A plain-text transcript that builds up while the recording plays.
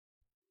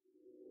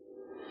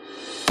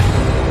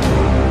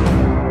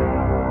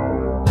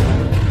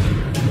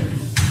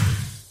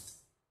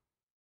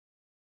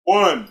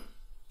1,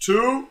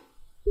 2.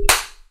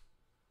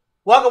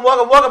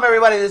 Welcome,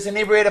 everybody. This is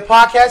Inebriated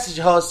podcast. It's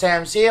your host,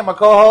 Sam C. And my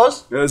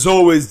co-host, As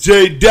always,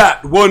 J.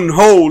 Dot, one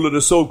whole of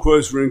the Soul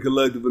Quest Ring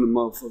Collective in the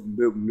motherfucking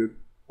building, nigga.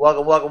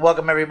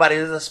 Welcome, everybody.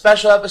 This is a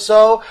special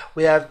episode.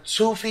 We have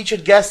two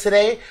featured guests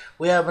today.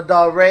 We have my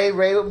dog, Ray.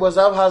 Ray, what's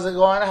up? How's it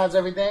going? How's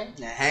everything?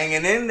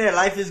 Hanging in there.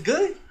 Life is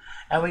good.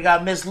 And we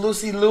got Miss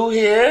Lucy Lou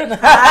here.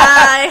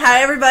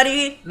 Hi,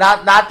 everybody.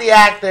 Not the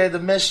actor, the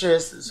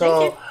mistress.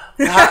 So,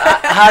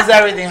 how's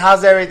everything?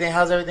 How's everything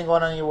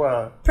going on in your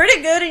world?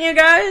 Pretty good, and you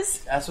guys?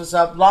 That's what's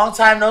up. Long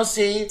time no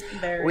see.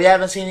 We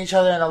haven't seen each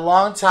other in a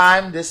long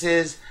time. This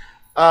is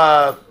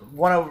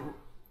one of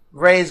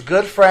Ray's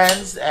good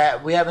friends.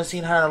 We haven't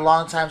seen her in a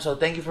long time, so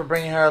thank you for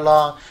bringing her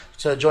along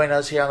to join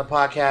us here on the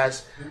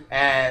podcast.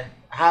 And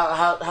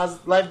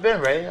how's life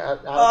been, Ray?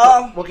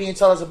 What can you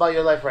tell us about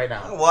your life right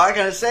now? Well, I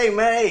gotta say,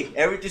 man, hey,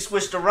 everything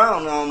switched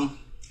around.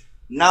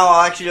 Now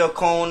I'm actually a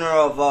co-owner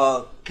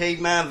of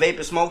Caveman Vape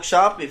and Smoke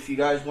Shop. If you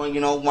guys want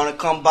to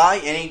come by,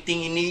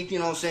 anything you need,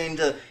 what I'm saying.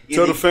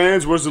 Tell the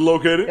fans, where's it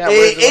located? Yeah,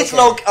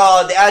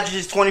 the address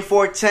is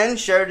 2410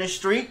 Sheridan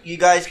Street. You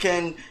guys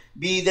can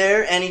be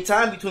there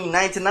anytime between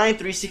 9 to 9,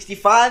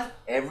 365,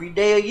 every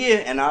day a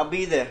year, and I'll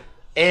be there.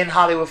 In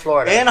Hollywood,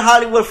 Florida.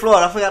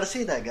 I forgot to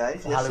say that,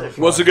 guys. Yes, sir.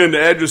 Once again,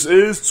 the address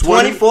is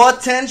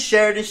 2410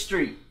 Sheridan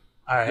Street.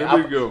 All right, there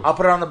we go. I'll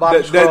put it on the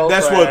bottom scroll.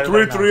 That's what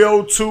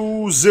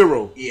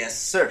 33020. Yes,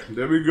 sir.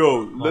 There we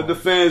go. Let the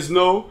fans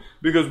know,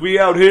 because we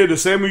out here the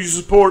same way you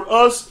support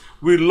us.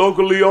 We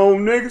locally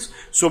owned niggas,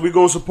 so we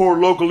gonna support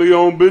locally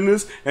owned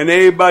business. And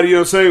everybody, you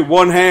know what I'm saying,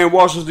 one hand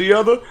washes the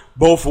other,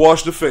 both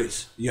wash the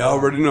face. You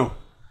already know.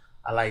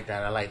 I like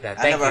that.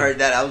 I never heard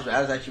that. I was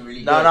actually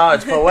really good. No,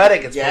 it's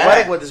poetic. It's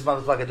poetic what this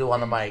motherfucker do on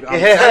the mic. I'm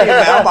telling you,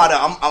 man, I'm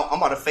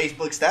about to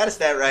Facebook status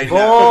that right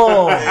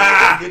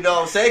now. You know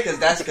what I'm saying? Because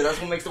that's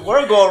what makes the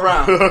world go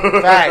around.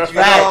 Facts. You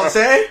know what I'm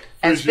saying?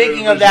 And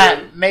speaking of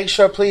that, make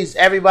sure, please,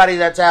 everybody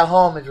that's at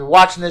home, if you're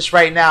watching this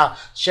right now,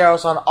 share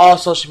us on all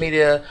social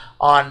media,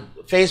 on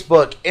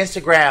Facebook,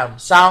 Instagram,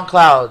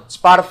 SoundCloud,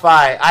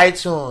 Spotify,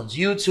 iTunes,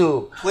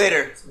 YouTube,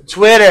 Twitter.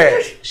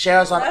 Share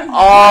us on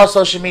all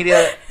social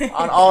media,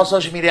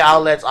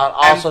 outlets, on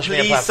all social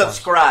media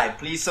platforms.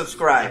 Please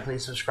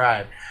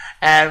subscribe.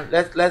 And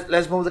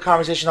let's move the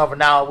conversation over.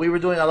 Now, we were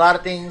doing a lot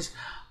of things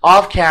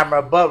off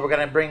camera, but we're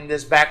gonna bring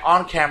this back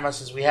on camera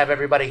since we have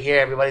everybody here.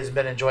 Everybody's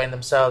been enjoying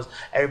themselves.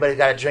 Everybody's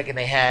got a drink in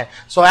their hand.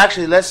 So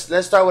actually, let's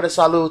start with a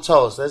salud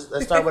toast.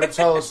 Let's start with a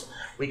toast.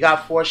 We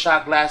got 4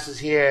 shot glasses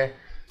here.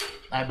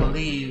 I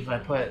believe I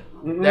put.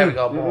 There we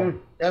go.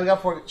 Boom. Yeah, we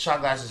got 4 shot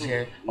glasses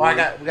here. Oh, we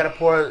got to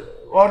pour.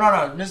 Oh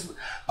no,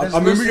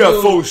 we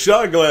got 4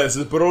 shot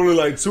glasses, but only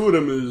like 2 of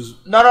them is.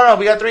 No.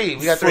 We got 3.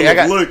 I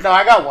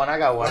got one.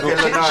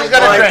 Okay, she's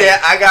gonna drink.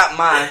 There, I got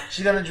mine.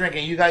 She's gonna drink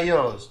and you got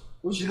yours.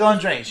 She's gonna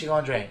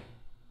drink.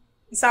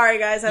 Sorry,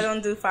 guys, I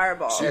don't do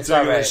Fireball. It's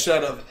all right.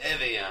 Shut up,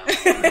 Evian.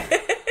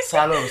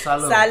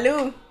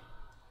 Salud.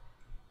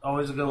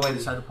 Always a good way to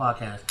start the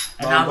podcast.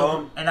 And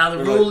now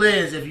the rule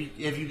is, if you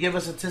give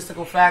us a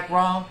statistical fact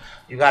wrong,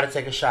 you got to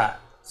take a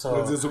shot. So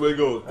that's just the way it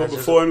goes. But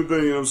before anything,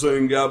 you know what I'm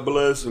saying, God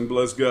bless and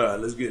bless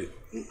God. Let's get it.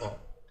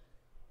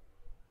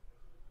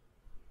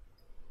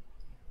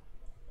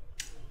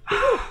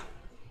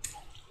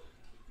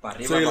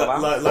 Say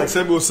like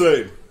some people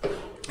say,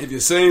 if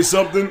you're saying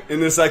something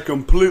and it's like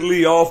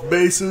completely off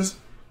basis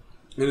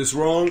and it's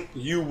wrong,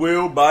 you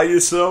will by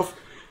yourself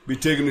be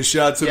taking a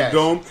shot to the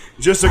dome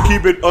just to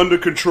keep it under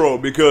control,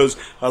 because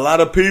a lot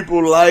of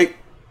people like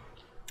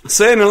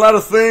saying a lot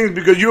of things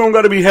because you don't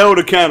got to be held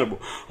accountable.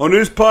 On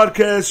this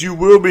podcast, you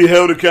will be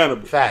held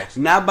accountable. Facts.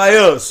 Not by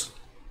us,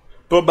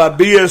 but by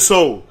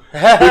BSO.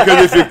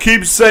 Because if you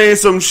keep saying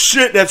some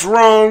shit that's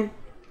wrong,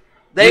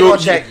 they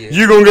gonna check you.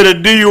 You're gonna get a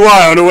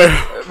DUI on the way.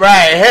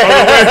 Right.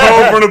 On the way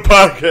home from the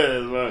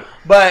podcast, man.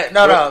 But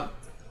no.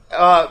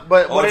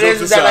 But what it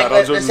is that,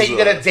 like, let's say you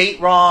get a date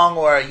wrong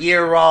or a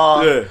year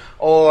wrong,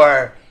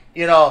 or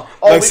Sammy we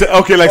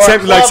were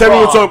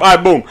talking. All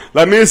right, boom.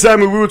 Like me and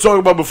Sammy, we were talking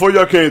about before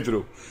y'all came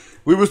through.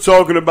 We was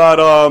talking about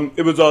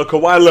it was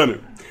Kawhi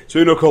Leonard.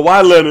 So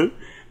Kawhi Leonard,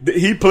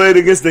 he played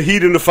against the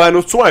Heat in the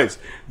finals twice.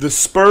 The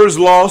Spurs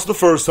lost the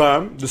first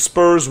time. The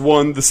Spurs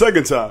won the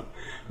second time.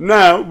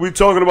 Now we're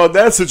talking about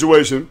that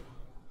situation.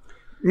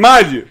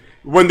 Mind you,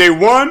 when they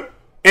won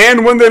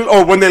and when they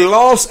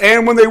lost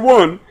and when they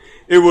won,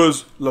 it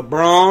was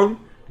LeBron,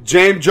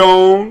 James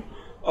Jones,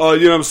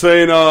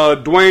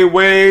 Dwayne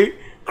Wade,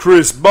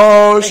 Chris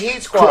Bosh,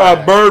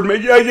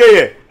 Birdman.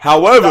 Yeah.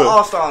 However,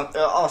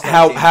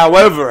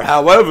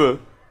 however,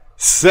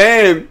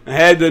 Sam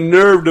had the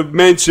nerve to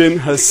mention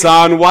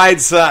Hassan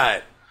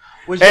Whiteside.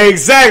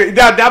 Exactly.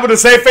 That was the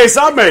same face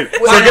I made.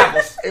 So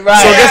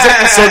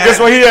guess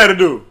what he had to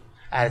do?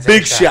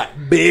 Big shot.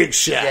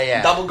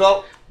 Yeah. Double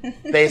go.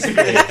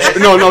 Basically.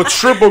 No,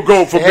 triple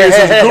go for being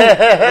such a goop.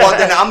 Well,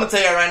 then I'm gonna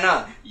tell you right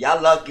now.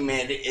 Y'all lucky,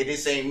 man.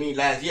 This ain't me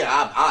last year.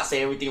 I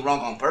say everything wrong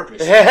on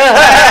purpose.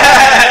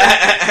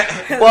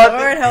 Lord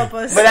help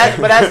us. But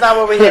that's not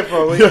what we're here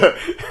for.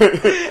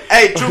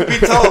 Hey, truth be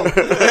told.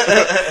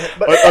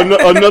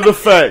 Another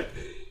fact.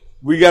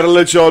 We got to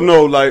let y'all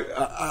know, like,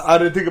 I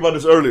didn't think about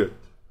this earlier.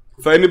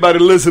 For anybody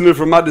listening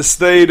from out the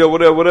state or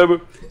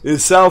whatever, in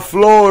South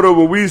Florida,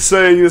 when we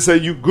say, you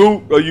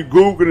gook or you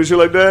gooking and shit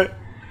like that,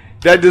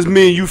 that just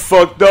means you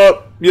fucked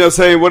up, you know what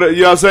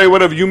I'm saying,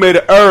 whatever, you made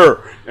an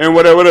error and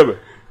whatever.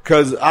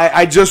 Because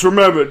I just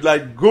remembered,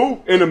 like,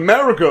 gook in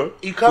America.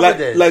 You covered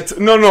this. Like,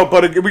 no,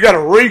 but we got to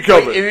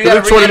recover it.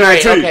 It's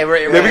 2019. Okay,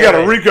 we got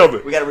to recover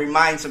it. We got to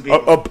remind some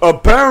people.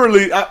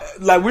 Apparently,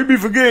 we be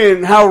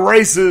forgetting how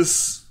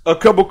racist a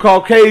couple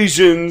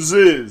Caucasians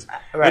is.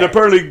 Right. And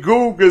apparently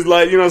gook is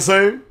like, you know what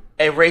I'm saying?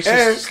 A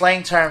racist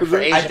slang term for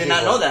Asian I did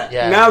not know that.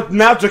 Yeah.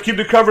 Now to keep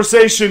the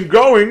conversation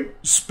going,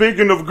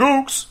 speaking of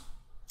gooks,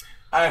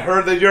 I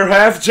heard that you're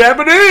half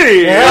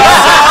Japanese. Yeah.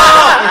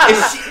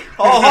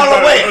 Hold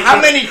on, wait.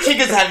 How many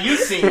chickens have you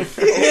seen?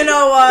 You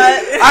know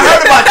what? I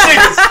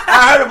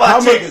heard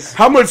about chickens.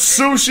 How much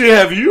sushi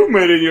have you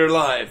made in your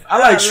life? I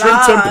like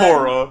shrimp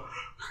tempura.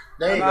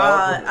 There you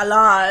go. A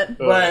lot.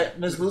 But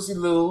Miss Lucy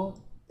Liu,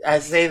 I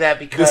say that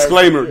because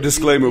disclaimer.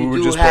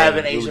 You do have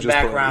an Asian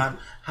background.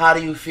 How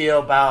do you feel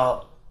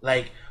about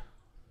like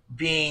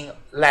being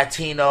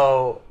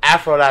Latino,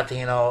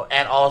 Afro-Latino,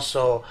 and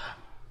also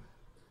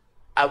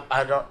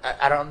I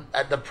don't.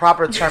 The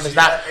proper term is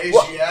not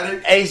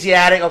Asiatic.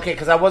 Asiatic. Okay,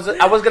 because I was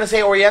gonna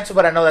say Oriental,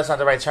 but I know that's not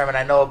the right term, and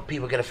I know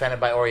people get offended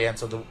by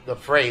Oriental, the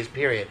phrase.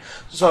 Period.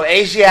 So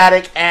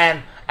Asiatic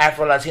and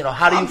Afro-Latino.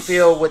 How do you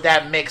feel with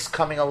that mix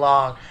coming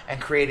along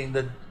and creating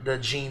the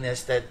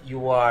genus that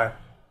you are?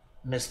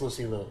 Miss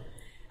Lucy Liu.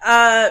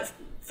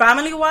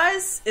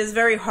 Family-wise, is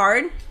very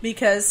hard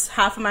because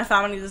half of my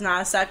family does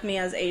not accept me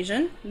as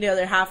Asian. The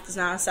other half does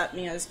not accept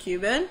me as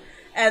Cuban.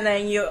 And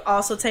then you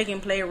also take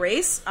in play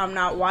race. I'm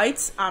not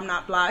white. I'm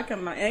not black.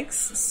 I'm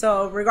mixed.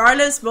 So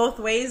regardless, both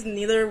ways,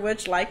 neither of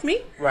which like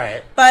me.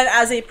 Right. But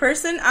as a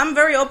person, I'm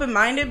very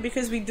open-minded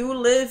because we do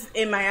live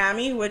in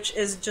Miami, which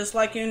is just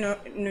like in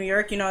New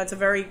York. You know, it's a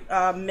very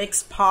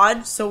mixed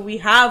pod. So we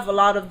have a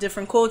lot of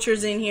different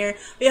cultures in here.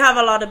 We have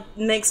a lot of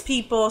mixed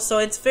people. So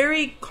it's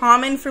very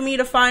common for me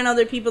to find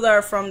other people that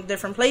are from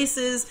different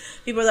places,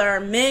 people that are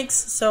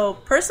mixed. So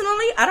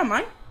personally, I don't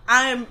mind.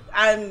 I'm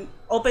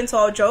open to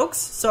all jokes,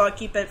 so I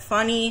keep it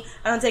funny.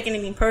 I don't take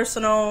anything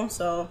personal,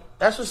 so...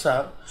 That's what's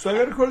up. So I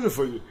got a question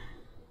for you.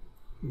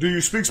 Do you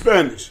speak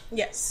Spanish?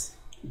 Yes.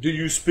 Do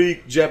you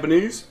speak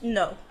Japanese?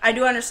 No. I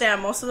do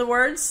understand most of the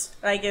words.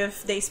 Like,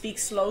 if they speak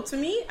slow to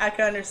me, I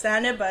can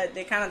understand it, but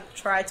they kind of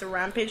try to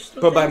rampage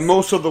through But things. by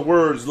most of the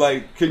words,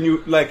 can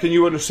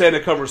you understand a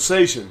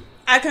conversation?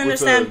 I can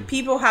understand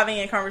people having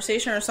a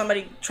conversation or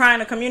somebody trying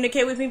to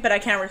communicate with me, but I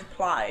can't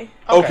reply.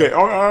 Okay.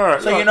 All right.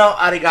 So you know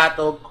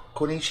arigato,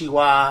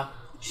 konnichiwa,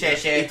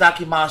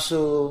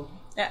 itakimasu.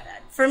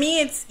 For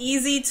me, it's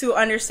easy to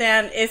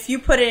understand if you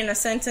put it in a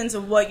sentence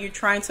of what you're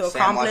trying to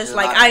accomplish.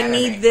 Like, I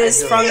need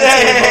this from the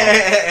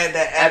table.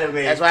 The anime.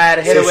 That's why I had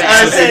to hit it with the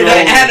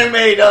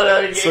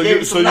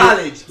anime.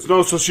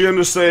 Knowledge. So she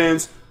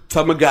understands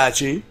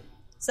Tamagotchi.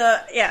 So,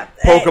 yeah.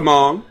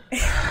 Pokemon.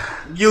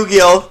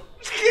 Yu-Gi-Oh!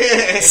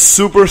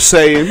 Super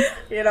Saiyan.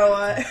 You know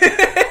what?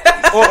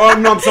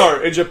 No, I'm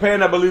sorry. In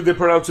Japan, I believe they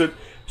pronounce it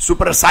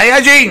Super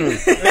Saiyajin.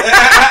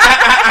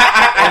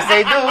 Yes,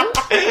 they do.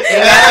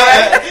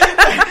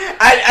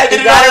 I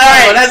did not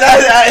right.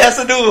 That's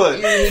a new one.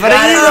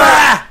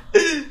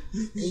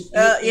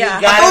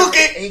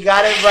 He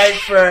got it right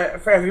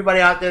for everybody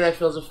out there that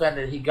feels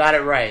offended. He got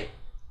it right.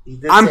 He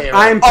did say it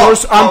right.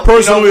 I'm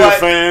personally a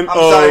fan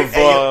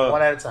of.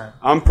 One at a time.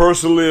 I'm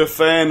personally a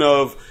fan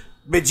of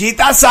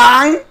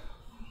Vegeta-san.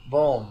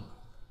 Boom.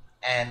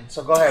 And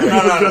so go ahead.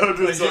 No.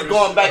 Just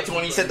going back to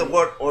when he said the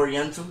word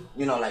Oriental,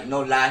 like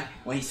no lie.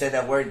 When he said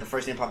that word, the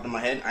first thing popped in my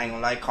head. I ain't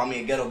gonna lie. Call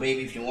me a ghetto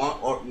baby if you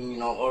want, or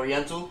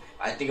Oriental.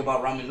 I think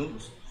about ramen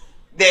noodles.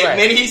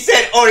 When he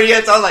said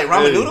Oriental, I was like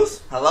ramen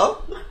noodles.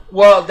 Hello.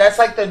 Well, that's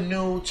like the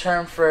new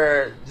term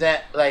for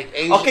that, like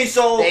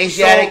the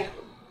Asiatic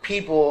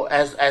people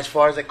as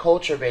far as the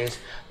culture base.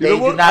 They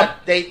do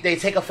not. They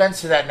take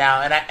offense to that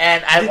now, and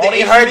I've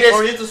only heard this.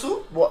 Oriental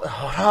soup? Well,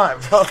 hold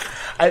on, bro.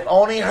 I've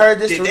only heard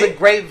this through the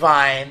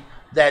grapevine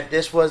that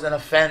this was an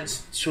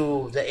offense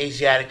to the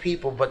Asiatic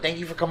people. But thank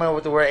you for coming up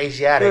with the word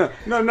Asiatic.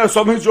 Yeah. No.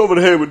 So I'm gonna hit you over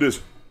the head with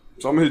this.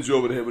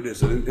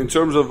 In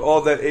terms of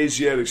all that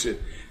Asiatic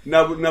shit.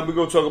 Now we're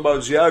gonna talk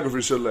about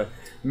geography shit like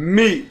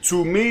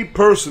to me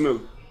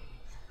personally.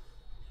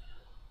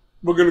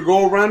 We're gonna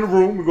go around the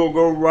room. We're gonna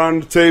go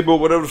around the table,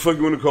 whatever the fuck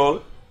you want to call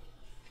it.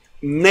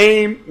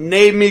 Name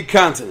me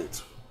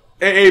continents.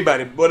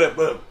 Everybody,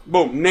 whatever.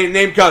 Boom.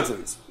 Name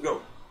continents.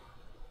 Go.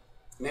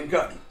 Name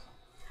continents.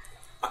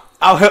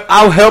 I'll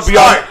help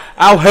y'all.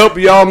 I'll help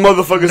y'all,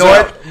 motherfuckers.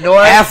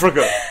 North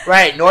Africa.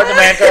 Right. North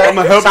America. I'm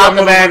gonna help South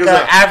y'all,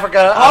 America.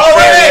 Africa. Oh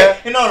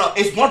wait. No.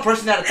 It's one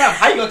person at a time.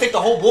 How you gonna take the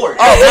whole board?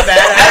 Oh, my bad.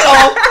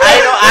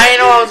 I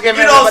know. I was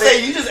giving.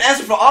 You just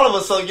answered for all of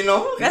us, so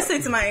Let's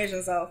say to my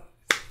Asian self.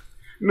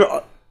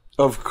 No,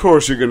 Of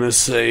course you're gonna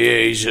say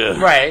Asia.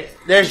 Right.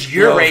 There's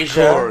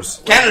Eurasia. Of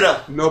course.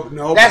 Canada.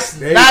 No. That's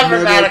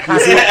not a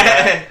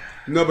continent.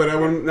 No, but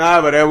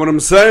that's what I'm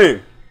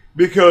saying.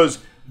 Because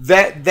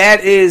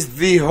that is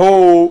the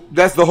whole.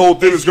 That's the whole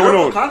thing that's going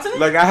on. Continent?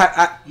 Like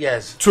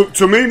yes.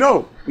 To me,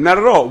 no, not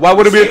at all. Why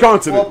would it be a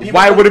continent? Well,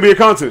 Why would it be a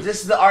continent?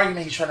 This is the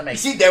argument he's trying to make.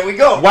 See, there we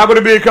go. Why would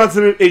it be a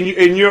continent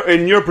in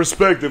your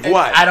perspective?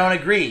 Why? I don't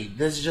agree.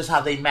 This is just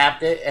how they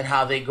mapped it and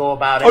how they go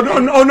about it.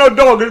 Oh no,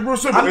 dog. It's real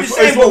simple. I'm just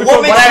saying, but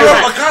what makes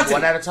Europe a continent?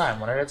 One at a time.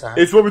 One at a time.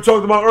 It's what we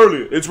talked about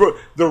earlier.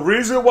 The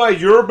reason why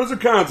Europe is a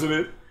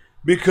continent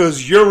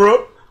because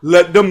Europe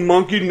let the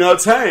monkey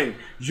nuts hang.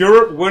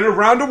 Europe went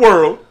around the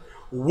world,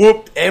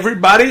 whooped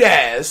everybody's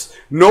ass.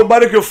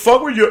 Nobody could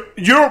fuck with Europe.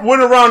 Europe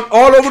went around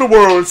all over the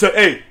world and said,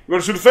 "Hey, you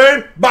want to shoot a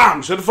fan?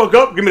 Bomb! Shut the fuck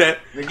up! Give me that.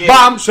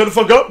 Bomb! Shut the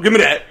fuck up! Give me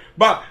that.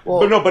 Bomb!"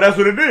 Well, but that's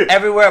what it did.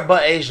 Everywhere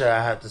but Asia,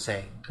 I have to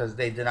say, because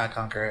they did not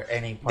conquer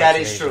any part That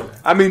of is Asia. true.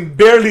 I mean,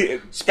 barely.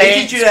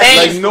 Spain,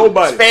 like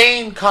nobody.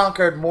 Spain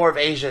conquered more of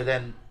Asia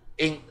than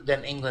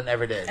England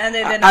ever did. And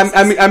they did.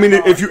 I mean,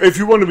 if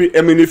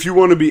you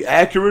want to be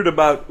accurate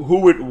about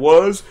who it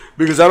was,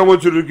 because I don't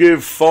want you to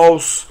give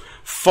false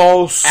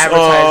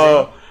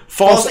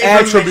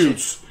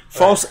attributes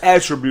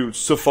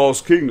to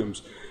false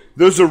kingdoms.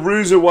 There's a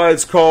reason why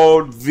it's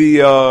called the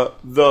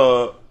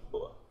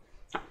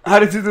how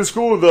did you do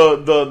school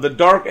the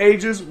Dark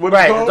Ages? What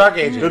right, it called? The Dark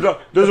Ages.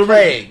 There's the a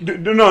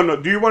plague.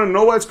 No. Do you want to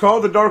know why it's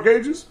called the Dark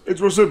Ages?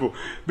 It's real simple.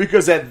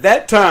 Because at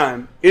that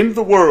time in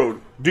the world,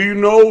 do you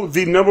know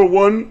the number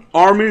one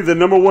army, the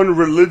number one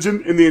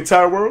religion in the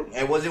entire world?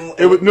 It wasn't.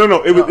 It was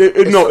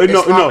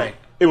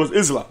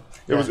Islam.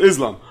 It was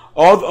Islam.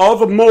 All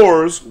the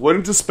Moors went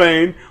into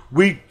Spain.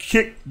 We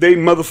kicked they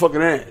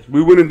motherfucking ass.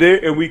 We went in there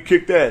and we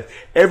kicked ass.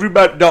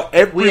 Everybody,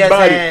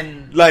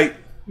 like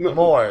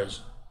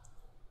Moors,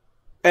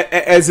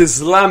 as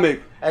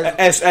Islamic,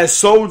 as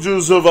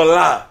soldiers of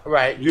Allah.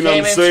 Right. You know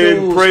what I'm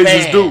saying?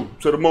 Praises due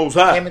to the Most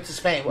High. Came into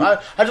Spain.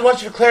 Well, I just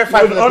want you to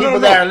clarify for the people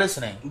that are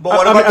listening. But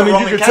what about the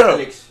Roman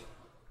Catholics?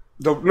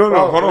 Hold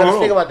on.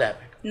 Speak about that.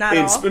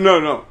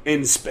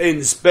 In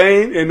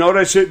Spain and all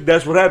that shit,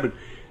 that's what happened.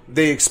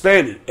 They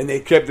expanded, and they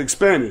kept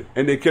expanding,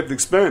 and they kept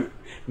expanding.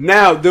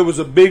 Now, there was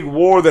a big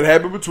war that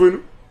happened between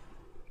them,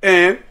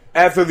 and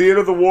after the end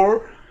of the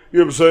war, you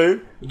know what I'm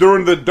saying,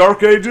 during the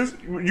Dark Ages,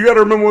 you got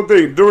to remember one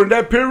thing. During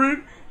that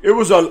period, it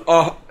was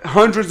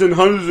hundreds and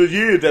hundreds of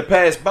years that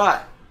passed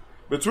by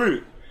between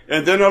it.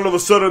 And then all of a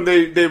sudden,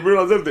 they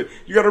realized everything.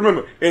 You got to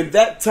remember, in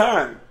that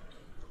time,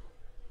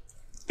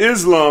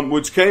 Islam,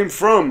 which came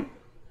from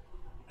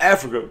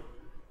Africa,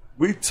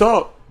 we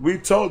taught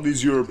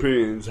these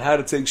Europeans how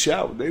to take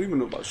showers. They didn't even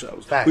know about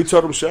showers. Fact. We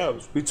taught them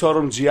showers. We taught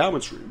them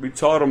geometry. We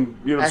taught them,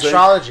 you know what I'm saying?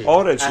 Astrology.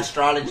 All that shit.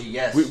 Astrology,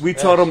 yes. We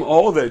taught them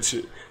all that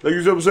shit. Like,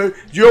 you know what I'm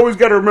saying? You always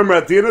got to remember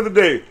at the end of the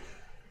day,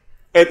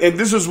 and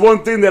this is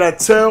one thing that I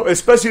tell,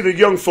 especially the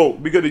young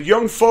folk, because the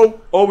young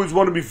folk always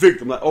want to be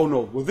victim. Like, oh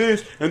no, well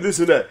this and this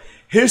and that.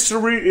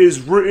 History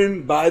is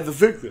written by the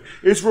victor.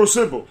 It's real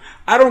simple.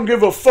 I don't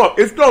give a fuck.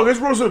 It's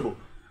real simple.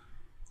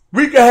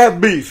 We could have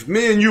beef,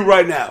 me and you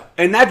right now,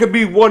 and I could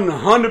be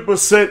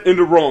 100% in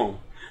the wrong.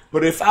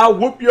 But if I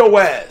whoop your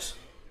ass,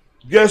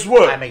 guess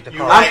what? I make the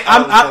call.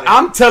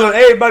 I'm telling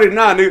everybody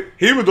now, nigga,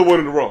 he was the one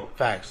in the wrong.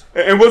 Facts.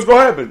 And what's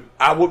going to happen?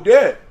 I whooped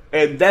that.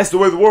 And that's the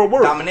way the world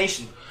works.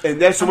 Domination.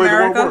 And that's the way the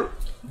world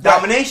works.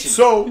 Domination.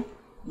 So,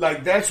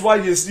 like, that's why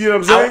you know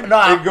what I'm saying?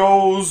 It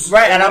goes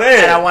right, and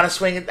I want to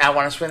swing it. I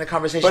want to swing the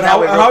conversation. But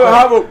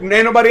how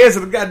ain't nobody answered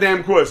the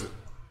goddamn question?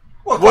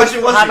 What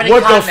question was it?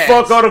 What the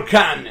fuck are the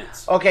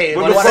continents? Okay,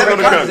 what the fuck are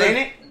the continents? Ain't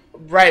it?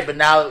 Right, but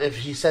now if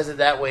he says it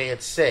that way,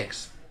 it's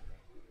 6.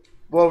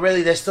 Well,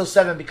 really, there's still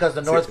 7 because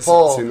the North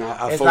Pole is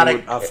not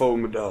a... I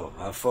fold my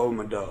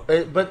dog.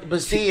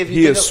 But see, if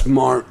you... He is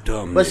smart,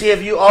 dumb. But see,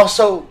 if you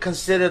also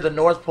consider the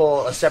North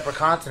Pole a separate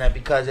continent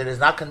because it is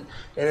not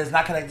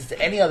connected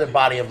to any other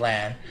body of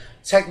land,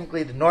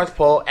 technically the North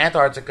Pole,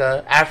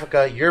 Antarctica,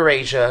 Africa,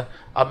 Eurasia,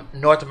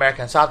 North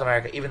America, and South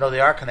America, even though they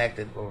are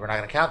connected, well, we're not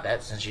going to count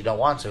that since you don't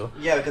want to.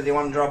 Yeah, because they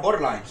want to draw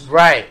borderlines.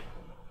 Right.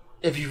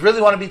 If you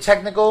really want to be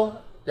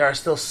technical, there are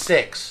still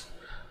 6.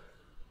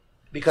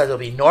 Because it'll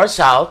be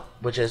North-South,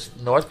 which is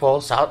North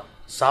Pole, South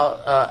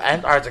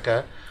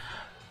Antarctica,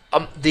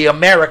 the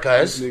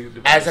Americas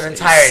as an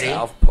entirety.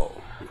 South Pole.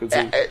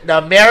 The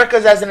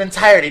Americas as an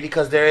entirety,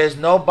 because there is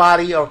no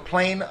body or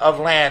plane of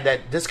land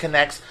that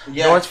disconnects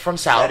North from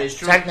South. That is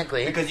true.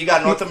 Technically. Because you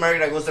got North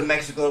America that goes to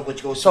Mexico,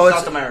 which goes to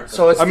South America.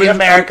 So it's the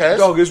Americas.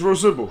 Dog, it's real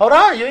simple. Hold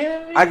on.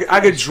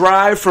 I could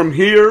drive from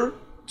here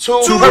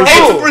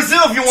to Brazil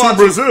if you want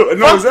to. Brazil.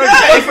 No,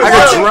 exactly.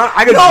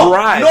 I could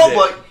drive. No,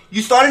 but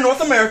you start in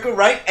North America,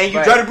 right? And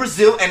you drive to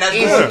Brazil, and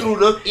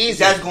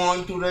that's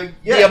going through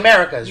the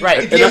Americas,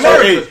 right? The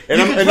Americas. And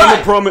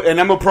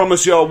I'm gonna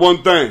promise y'all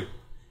one thing: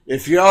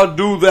 if y'all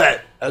do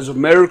that as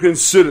American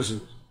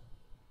citizens,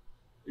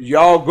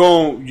 y'all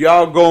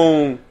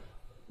gon'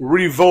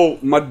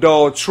 revolt my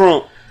dog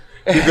Trump,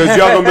 because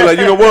y'all gonna be like,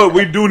 you know what?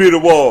 We do need a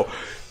wall.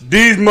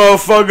 These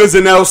motherfuckers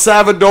in El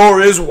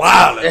Salvador is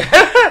wildin'.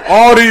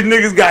 All these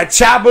niggas got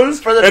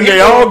choppers, and they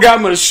all got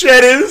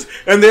machetes,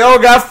 and they all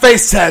got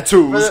face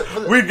tattoos.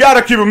 We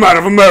gotta keep them out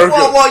of America.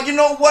 Well, you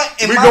know what?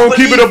 We gonna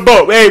keep it a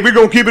buck. Hey, we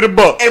gonna keep it a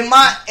buck. In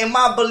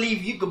my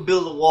belief, you can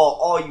build a wall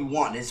all you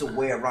want. There's a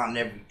way around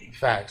everything.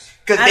 Facts.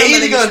 Because they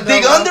either gonna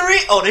dig under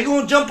it or they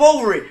gonna jump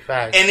over it.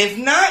 Facts. And if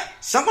not,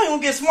 somebody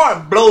gonna get smart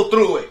and blow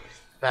through it.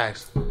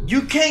 Facts.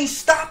 You can't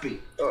stop it.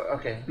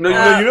 Okay. No,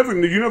 you never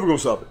gonna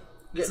stop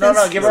it.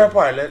 No, give her a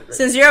part.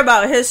 Since you're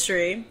about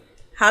history,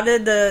 how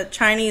did the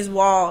Chinese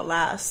wall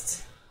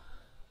last?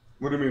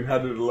 What do you mean, how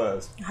did it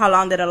last? How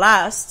long did it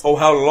last? Oh,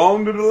 how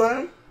long did it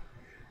last?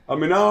 I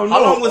mean, I don't know.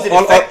 How long was it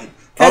effective?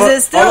 Because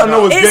it's still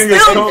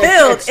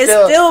built. It's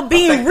still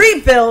being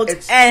rebuilt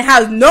and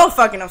has no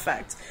fucking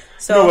effect.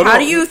 So how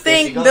do you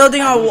think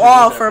building a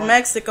wall for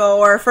Mexico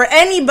or for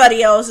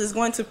anybody else is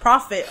going to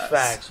profit us?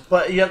 Facts.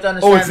 But you have to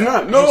understand. Oh, it's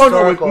not. No,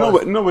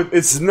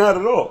 it's not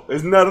at all.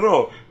 It's not at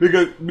all.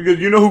 Because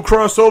you know who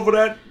crossed over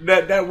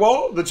that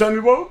wall, the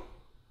Chinese wall?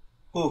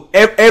 Who?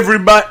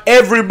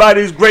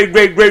 Everybody's great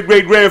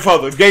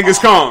grandfather, Genghis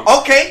Khan.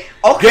 Okay.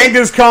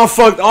 Genghis Khan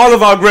fucked all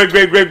of our great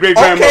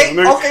grandmothers.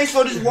 Okay.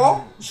 So this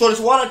wall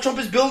that Trump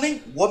is building,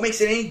 what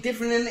makes it any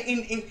different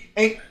in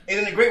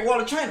the Great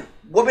Wall of China?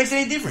 What makes it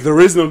any different? There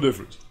is no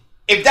difference.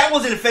 If that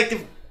wasn't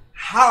effective,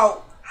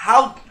 how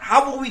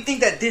will we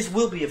think that this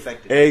will be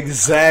effective?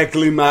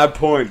 Exactly my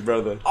point,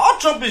 brother. All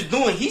Trump is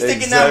doing, he's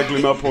taking that.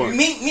 Exactly my point.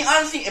 Me,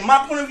 honestly, in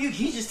my point of view,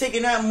 he's just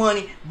taking that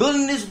money,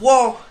 building this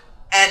wall,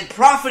 and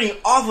profiting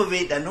off of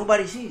it that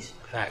nobody sees.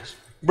 Facts.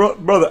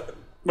 Brother.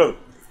 All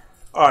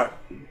right.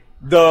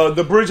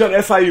 The bridge at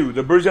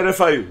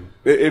FIU.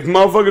 If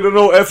motherfucker don't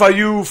know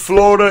FIU,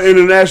 Florida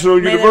International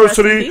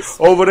University,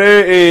 over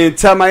there in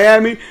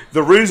Miami,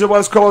 the reason why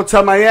it's called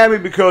Miami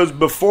because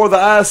before the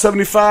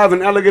I-75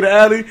 and Alligator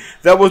Alley,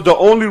 that was the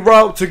only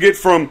route to get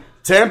from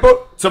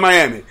Tampa to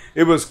Miami.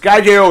 It was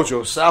Calle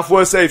Ocho,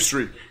 Southwest 8th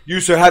Street. You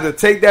used to have to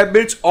take that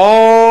bitch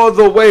all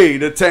the way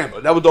to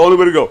Tampa. That was the only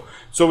way to go.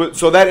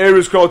 So that area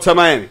is called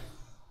Miami.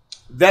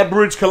 That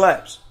bridge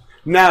collapsed.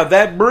 Now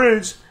that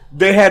bridge,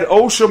 they had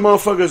OSHA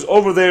motherfuckers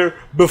over there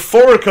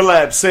before it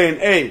collapsed saying,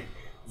 hey,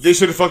 they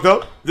should have fucked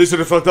up. This should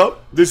have fucked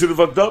up. This should have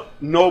fucked up.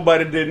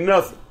 Nobody did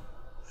nothing.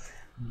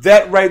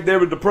 That right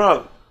there is the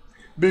problem.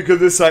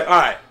 Because it's like, all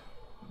right,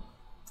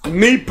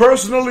 me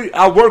personally,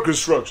 I work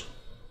construction.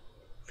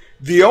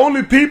 The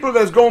only people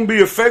that's going to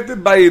be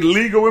affected by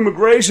illegal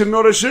immigration and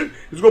all that shit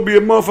is going to be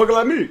a motherfucker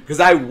like me. Because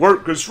I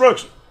work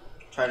construction.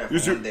 Try that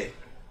for one day.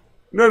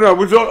 No.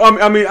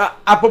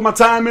 I put my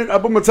time in.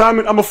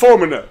 I'm a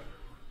foreman now.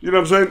 You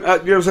know what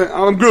I'm saying?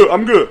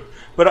 I'm good.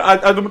 But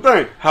I do my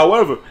thing.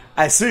 However,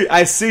 I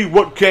see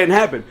what can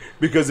happen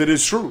because it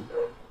is true.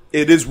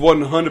 It is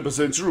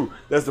 100% true.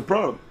 That's the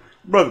problem.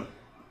 Brother,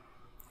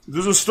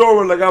 there's a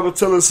story like I was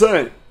telling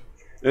Sam.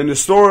 And the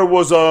story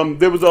was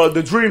there was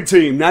the Dream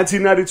Team,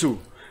 1992.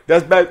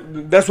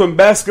 That's when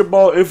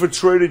basketball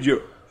infiltrated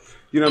Europe.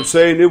 You know what I'm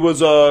saying? It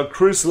was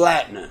Chris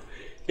Latner.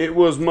 It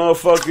was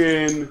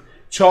motherfucking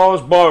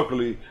Charles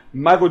Barkley,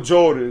 Michael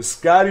Jordan,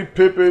 Scottie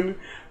Pippen,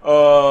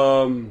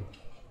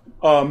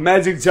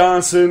 Magic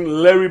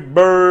Johnson, Larry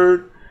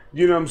Bird.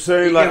 You know what I'm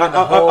saying? Like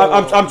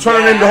I'm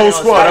trying to name the whole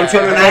squad.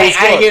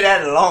 I hear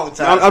that in a long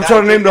time. I'm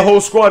trying to name the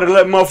whole squad and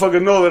let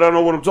motherfuckers know that I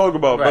know what I'm talking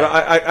about. Right.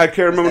 But I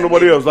can't remember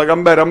nobody else. Like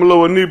I'm bad. I'm a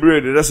little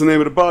inebriated. That's the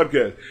name of the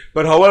podcast.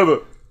 But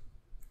however,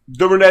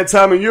 during that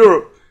time in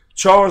Europe,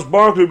 Charles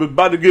Barkley was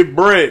about to give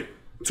bread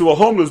to a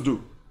homeless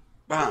dude.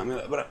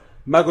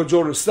 Michael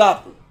Jordan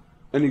stopped him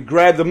and he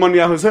grabbed the money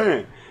out of his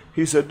hand.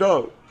 He said,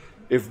 dog,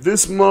 if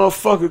this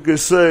motherfucker could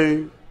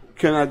say,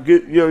 can I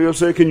get, you know what I'm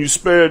saying, can you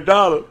spare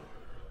 $1?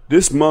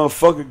 This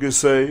motherfucker could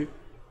say,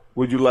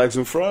 would you like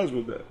some fries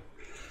with that?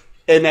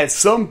 And at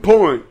some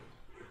point,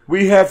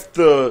 we have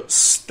to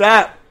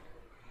stop,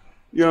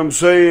 you know what I'm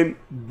saying,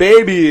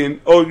 babying,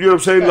 or you know what I'm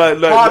saying,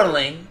 like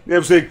coddling. You know what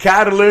I'm saying,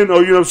 coddling,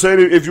 or you know what I'm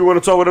saying, if you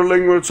want to talk whatever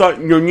language you want to talk,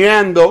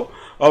 ñoñando,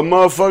 a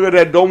motherfucker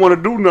that don't want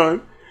to do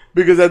nothing.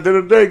 Because at the end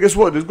of the day, guess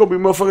what? There's going to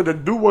be motherfuckers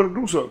that do want to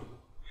do something.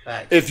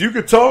 Right. If you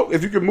could talk,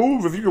 if you could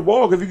move, if you could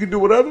walk, if you could do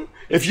whatever,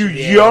 if you're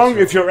young,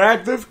 if you're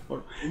active,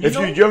 if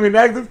you're young and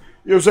active,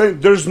 you know what I'm saying?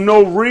 There's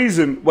no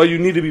reason why you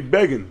need to be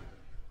begging.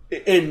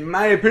 In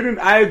my opinion,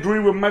 I agree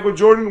with Michael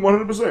Jordan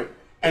 100%.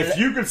 If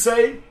you could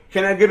say,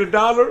 can I get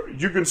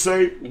 $1? You can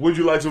say, would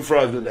you like some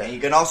fries today? And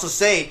you can also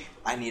say,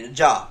 I need a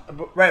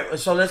job. Right.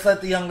 So let's let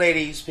the young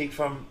lady speak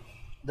from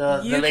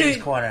the ladies'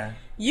 corner.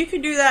 You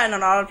could do that in a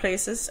lot of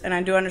places, and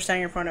I do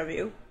understand your point of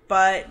view.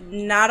 But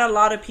not a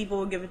lot of people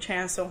will give a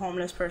chance to a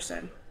homeless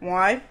person.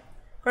 Why?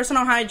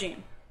 Personal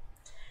hygiene.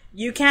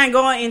 You can't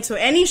go into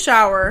any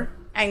shower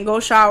and go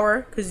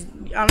shower, because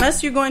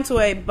unless you're going to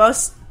a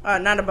bus,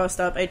 not a bus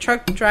stop, a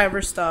truck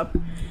driver stop.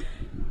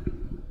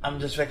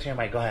 I'm just fixing your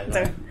mic. Go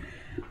ahead.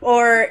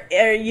 Or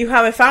you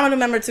have a family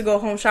member to go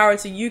home shower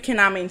to, you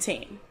cannot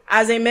maintain.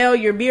 As a male,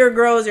 your beard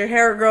grows, your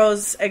hair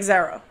grows,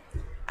 etc.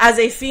 As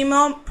a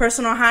female,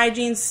 personal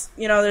hygiene,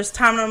 there's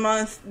time of the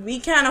month. We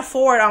can't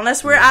afford,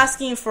 unless we're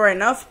asking for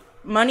enough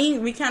money,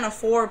 we can't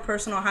afford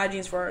personal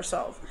hygiene for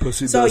ourselves.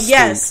 Pussy so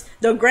yes,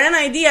 the grand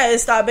idea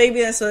is stop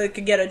babying so they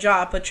could get a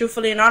job. But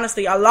truthfully and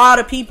honestly, a lot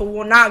of people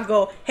will not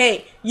go,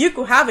 hey, you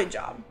could have a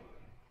job.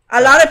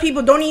 A lot of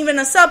people don't even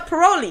accept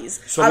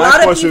parolees. So a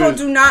lot of people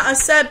do not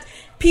accept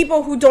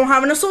people who don't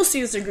have an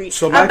associate's degree,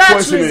 a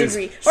bachelor's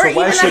degree, or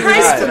even a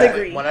high school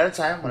degree. One at a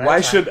time. Why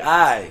should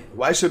I,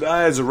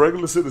 as a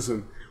regular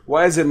citizen,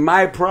 why is it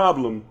my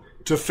problem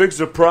to fix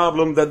the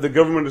problem that the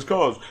government has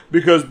caused?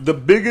 Because the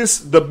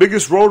biggest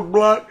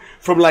roadblock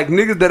from like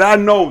niggas that I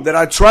know that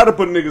I try to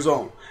put niggas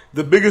on,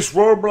 the biggest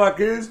roadblock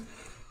is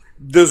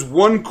there's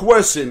one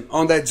question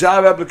on that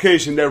job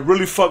application that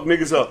really fuck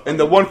niggas up, and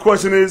the one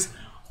question is,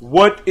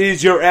 what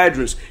is your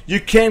address? You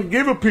can't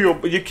give a PO,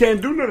 but you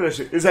can't do none of that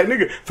shit. It's like,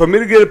 nigga, for me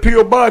to get a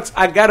PO box,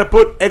 I gotta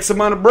put X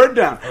amount of bread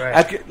down.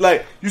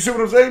 Right. You see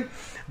what I'm saying?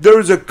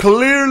 There's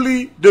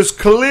clearly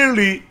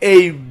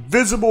a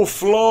visible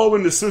flaw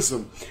in the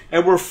system,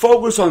 and we're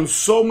focused on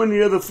so many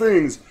other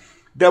things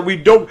that we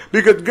don't.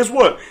 Because guess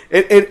what?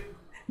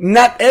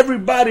 Not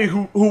everybody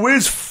who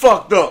is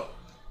fucked up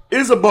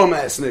is a bum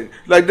ass nigga.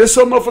 Like there's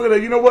some motherfucker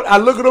that, you know what? I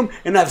look at them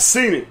and I've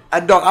seen it.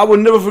 I will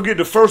never forget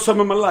the first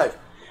time in my life.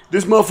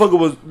 This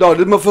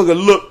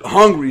motherfucker looked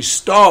hungry,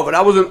 starving.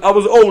 I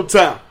was Old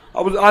Town.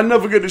 I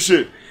never forget this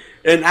shit.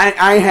 And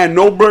I ain't had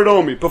no bread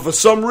on me, but for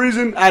some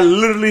reason I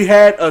literally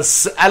had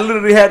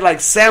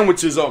like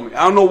sandwiches on me.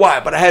 I don't know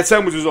why, but I had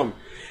sandwiches on me.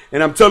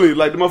 And I'm telling you,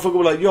 like the motherfucker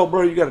was like, "Yo,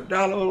 bro, you got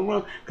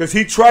 $1?" Because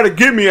he tried to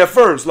get me at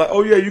first, like,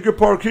 "Oh yeah, you can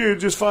park here,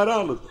 just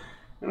 $5."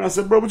 And I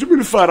said, "Bro, what you mean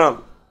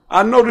 $5?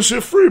 I know this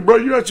shit free, bro.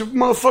 You got your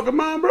motherfucking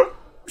mind, bro.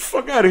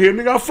 Fuck out of here,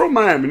 nigga. I'm from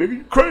Miami, nigga.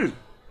 You crazy?"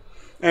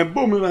 And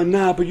boom, he's like,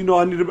 "Nah, but you know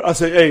I need to." I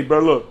say, "Hey,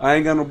 bro, look, I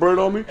ain't got no bread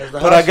on me,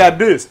 but I got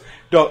this."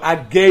 Dog, I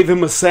gave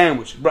him a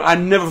sandwich. Bro, I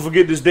never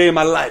forget this day in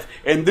my life.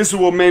 And this is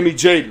what made me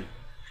jaded.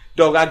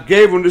 Dog, I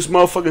gave him this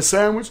motherfucking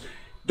sandwich.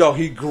 Dog,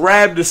 he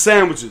grabbed the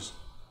sandwiches.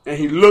 And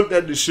he looked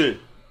at the shit.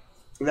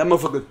 And that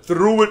motherfucker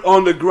threw it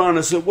on the ground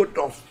and said, "What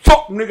the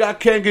fuck, nigga? I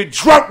can't get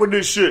drunk with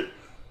this shit."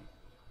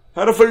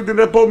 How the fuck did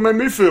that supposed to make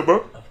me feel,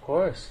 bro? Of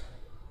course.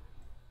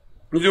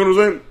 You know what I'm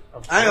saying?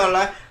 I ain't gonna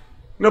lie.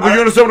 No, but you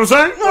understand what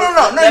I'm saying?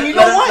 No. You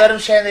know what? Let him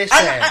share their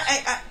experience.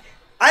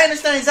 I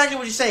understand exactly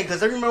what you're saying,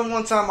 because I remember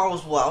one time I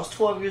was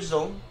 12 years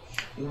old.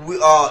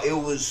 It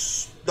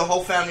was the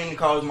whole family in the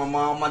car. It was my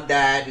mom, my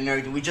dad, and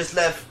everything. We just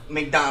left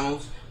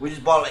McDonald's. We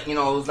just bought, like, it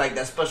was like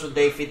that special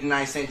day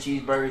 59-cent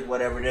cheeseburgers,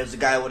 whatever. There's a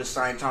guy with a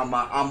sign talking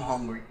about, "I'm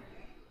hungry."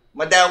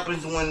 My dad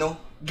opens the window,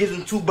 gives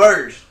him 2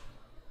 burgers.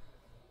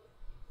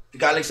 The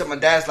guy looks at my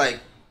dad's like,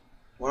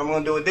 "What am I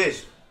gonna do with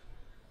this?"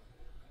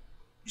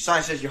 Your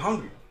sign says you're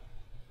hungry.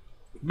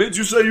 Bitch,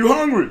 you say you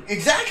hungry.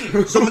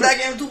 Exactly. So my dad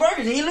gave him 2 burgers,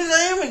 and he looks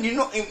at him, and you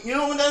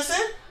know what that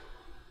said?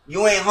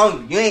 You ain't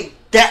hungry. You ain't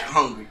that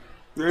hungry.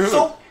 Yeah.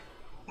 So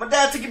my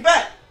dad took it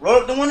back,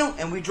 rolled up the window,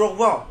 and we drove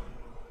off.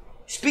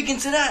 Speaking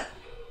to that,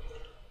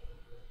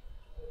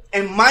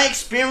 in my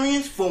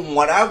experience, from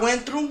what I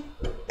went through,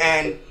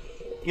 and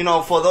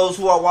for those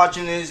who are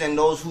watching this and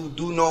those who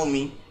do know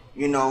me,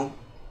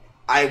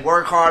 I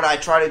work hard. I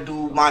try to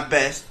do my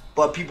best.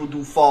 But people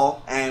do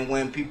fall, and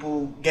when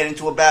people get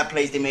into a bad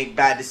place, they make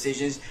bad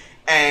decisions.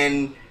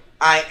 And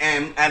I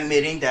am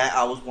admitting that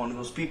I was one of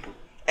those people,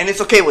 and it's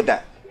okay with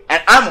that,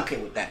 and I'm okay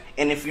with that.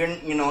 And if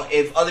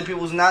if other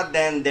people's not,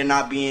 then they're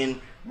not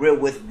being real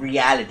with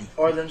reality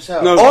or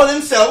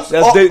themselves,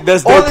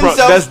 That's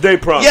their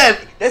problem. Yeah,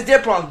 that's their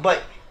problem.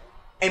 But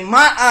in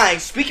my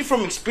eyes, speaking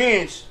from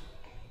experience,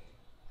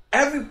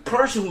 every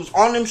person who's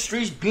on them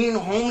streets being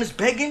homeless,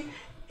 begging,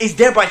 is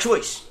there by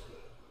choice.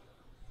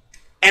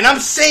 And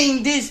I'm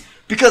saying this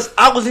because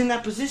I was in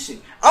that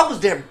position. I was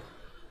there.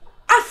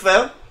 I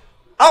fell.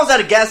 I was at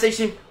a gas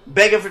station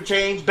begging for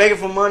change, begging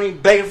for money,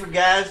 begging for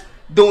gas,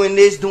 doing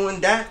this,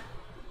 doing that.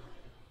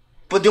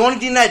 But the only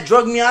thing that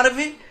drugged me out of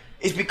it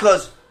is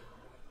because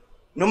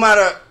no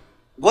matter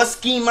what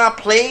scheme I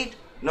played,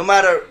 no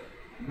matter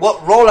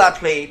what role I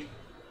played,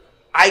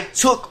 I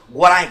took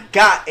what I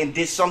got and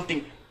did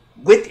something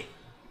with it.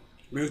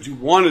 Because you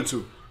wanted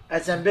to.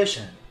 That's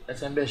ambition.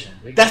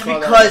 That's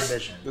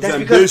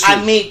because I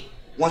made,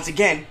 once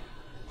again,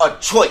 a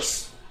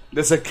choice.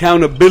 That's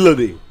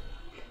accountability.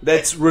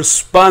 That's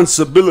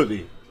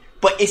responsibility.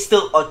 But it's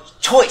still a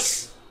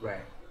choice.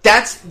 Right.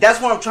 That's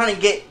what I'm trying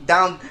to get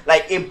down.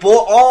 Like, it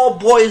all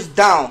boils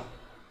down.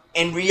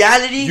 In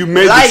reality, you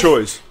made the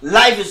choice.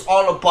 Life is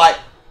all about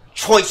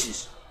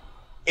choices.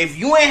 If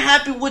you ain't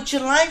happy with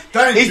your life,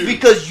 it's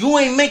because you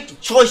ain't make the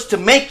choice to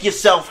make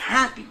yourself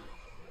happy.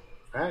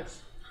 Thanks.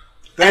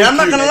 And I'm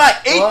not gonna lie,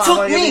 it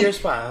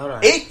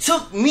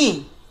took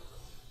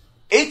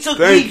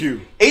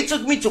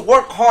me to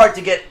work hard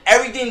to get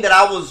everything that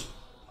I was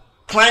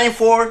planning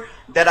for,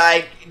 that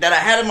I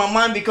had in my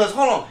mind. Because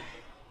hold on,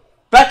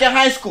 back in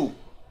high school,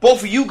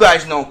 both of you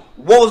guys know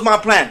what was my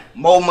plan: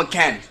 mold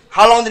mechanics.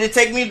 How long did it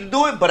take me to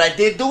do it? But I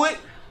did do it,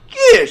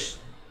 years.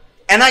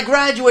 And I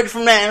graduated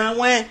from that, and I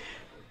went,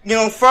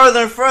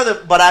 further and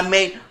further. But I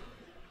made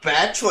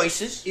bad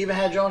choices. You even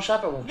had your own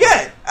shop at one point.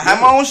 Yeah, I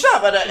had my own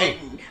shop. I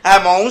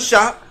had my own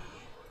shop.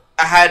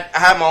 I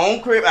had my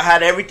own crib. I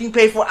had everything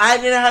paid for. I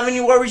didn't have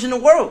any worries in the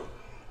world.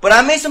 But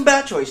I made some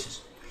bad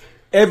choices.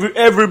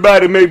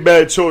 Everybody made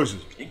bad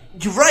choices.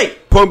 You're right.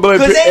 Point blank,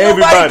 because ain't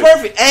nobody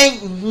perfect.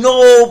 Ain't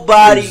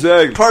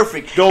nobody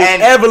perfect. Don't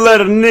ever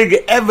let a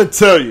nigga ever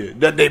tell you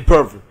that they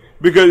perfect.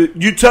 Because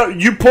you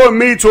point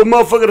me to a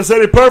motherfucker that say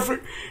they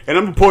perfect, and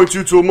I'm gonna point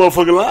you to a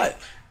motherfucking lie.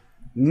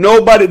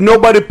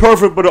 Nobody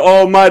perfect but the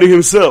Almighty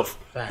Himself.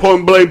 Right.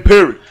 Point blank.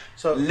 Period.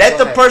 So let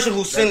the person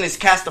who's sinless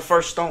cast the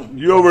first stone.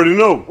 You already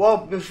know.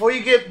 Well, before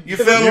you get you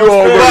feel me?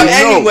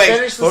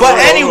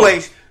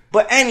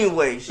 But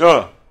anyways.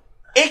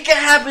 It can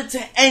happen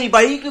to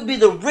anybody. You could be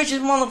the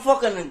richest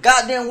motherfucker in the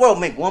goddamn world.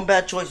 Make one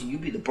bad choice and you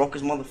be the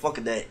brokest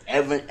motherfucker that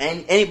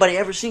anybody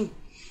ever seen.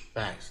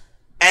 Thanks.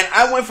 And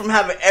I went from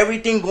having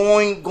everything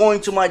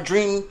going to my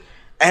dream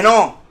and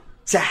on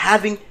to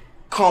having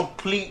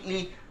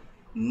completely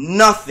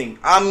nothing.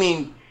 I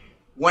mean,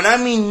 when I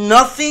mean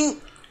nothing,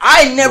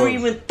 I never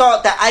even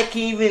thought that I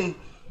can even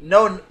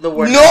know the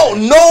word.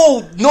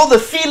 Know the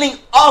feeling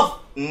of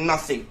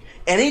nothing.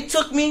 And it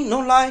took me,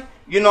 no lie,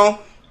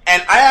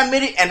 and I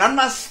admit it, and I'm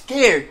not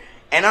scared,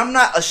 and I'm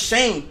not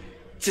ashamed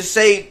to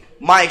say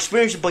my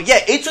experience. But yeah,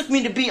 it took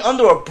me to be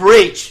under a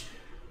bridge,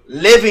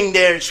 living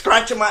there,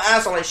 scratching my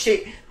ass on like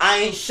shit. I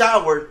ain't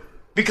showered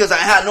because I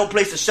had no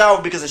place to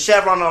shower because the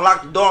Chevron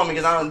unlocked the door on me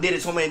because I done did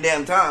it so many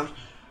damn times.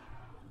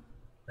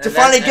 To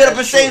finally get up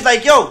and say, it's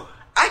like, yo,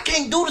 I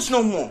can't do this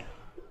no more.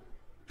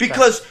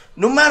 Because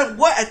no matter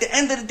what, at the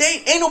end of the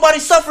day, ain't nobody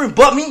suffering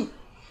but me.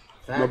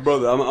 My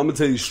brother, I'm gonna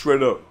tell you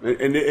straight up,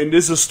 and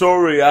this is a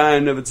story I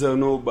ain't never tell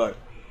nobody.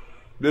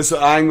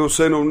 I ain't gonna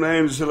say no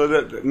names and shit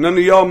like that. None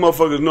of y'all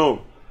motherfuckers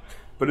know,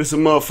 but it's a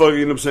motherfucker. You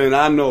know what I'm saying?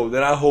 I know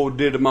that I hold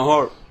dear to my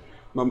heart.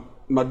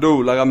 My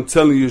dude, like I'm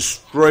telling you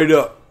straight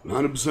up,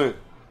 100%.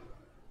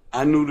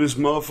 I knew this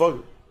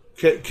motherfucker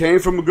came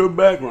from a good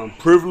background,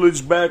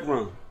 privileged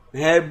background,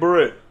 had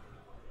bread,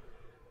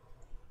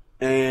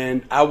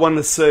 and I want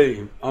to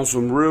say on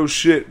some real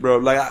shit, bro.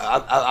 Like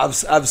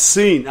I've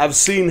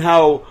seen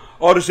how.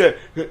 All this shit,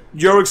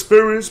 your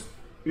experience,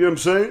 you know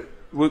what I'm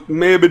saying,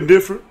 may have been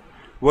different.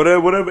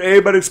 Whatever,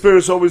 everybody's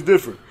experience is always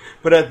different.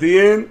 But at the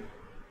end,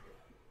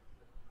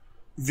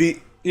 you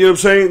know what I'm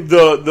saying,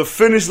 the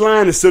finish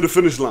line is still the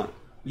finish line.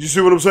 You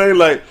see what I'm saying?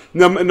 Like,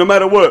 no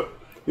matter what, you know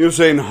what I'm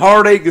saying,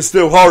 heartache is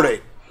still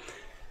heartache.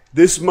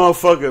 This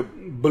motherfucker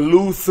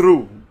blew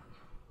through,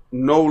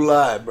 no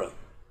lie, bro.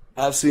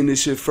 I've seen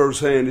this shit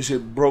firsthand. This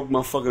shit broke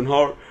my fucking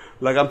heart.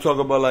 Like, I'm talking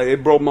about, like,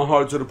 it broke my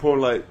heart to the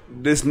point, like,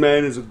 this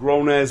man is a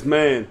grown-ass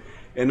man,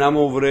 and I'm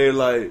over there,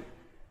 like...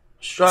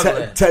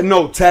 Struggling.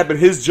 Tapping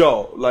his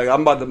jaw. Like,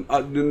 I'm about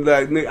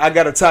to... I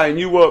gotta tighten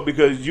you up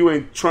because you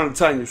ain't trying to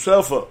tighten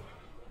yourself up.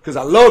 Because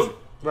I love you.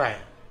 Right.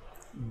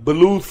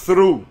 Blew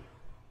through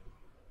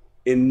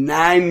in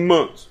 9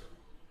 months.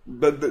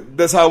 But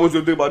that's how I want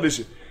you to think about this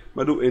shit.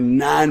 My dude, in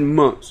 9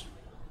 months,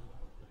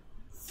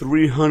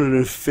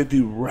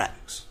 350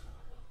 racks.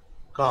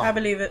 I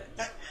believe it.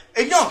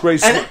 Hey, no. Straight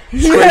smoke.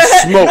 I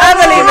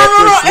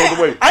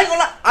believe it. I ain't gonna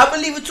lie. I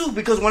believe it too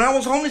because when I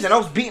was homeless and I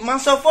was beating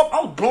myself up,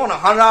 I was blowing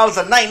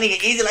 $100 a night,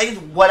 nigga, easy like this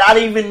without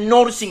even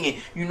noticing it.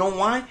 You know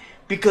why?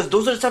 Because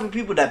those are the type of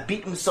people that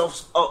beat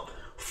themselves up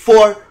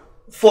for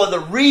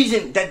the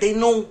reason that they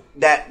know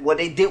that what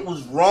they did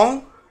was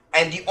wrong,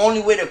 and the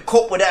only way to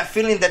cope with that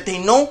feeling that they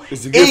know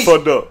is to get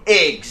fucked up.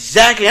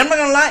 Exactly. I'm not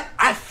gonna lie.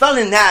 I fell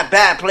in that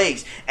bad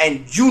place,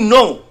 and you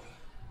know.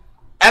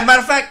 As a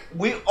matter of fact,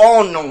 we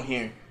all know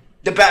here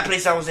the bad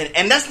place I was in.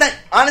 And that's not,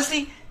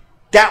 honestly,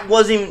 that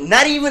wasn't,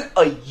 not even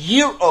a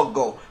year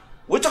ago.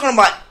 We're talking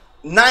about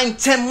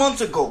 9-10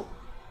 months ago.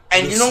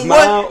 And you know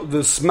what?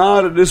 The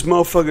smile that this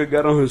motherfucker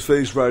got on his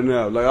face right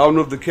now. Like, I don't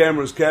know if the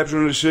camera's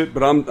capturing this shit,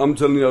 but I'm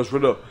telling y'all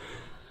straight up.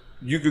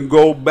 You can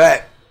go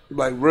back,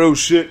 like real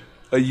shit,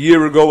 a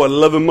year ago,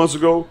 11 months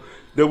ago,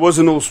 there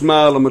wasn't no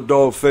smile on my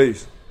dog's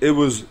face. It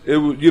was,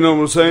 you know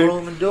what I'm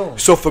saying?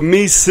 So for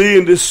me,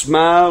 seeing this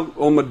smile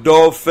on my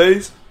dog's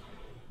face,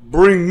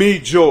 bring me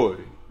joy.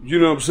 You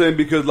know what I'm saying?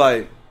 Because,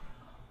 like,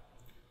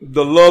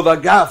 the love I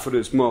got for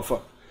this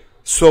motherfucker.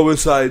 So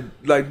it's like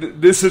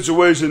this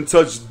situation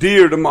touched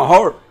dear to my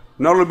heart.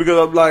 Not only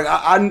because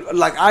I'm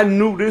I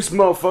knew this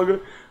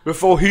motherfucker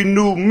before he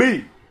knew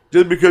me.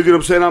 Just because, you know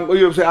what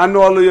I'm saying? I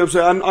know I look, you know what I'm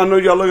saying? I know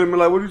y'all looking at me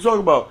like, what are you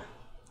talking about?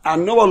 I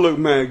know I look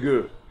man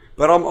good.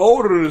 But I'm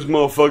older than this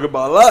motherfucker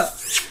by a lot.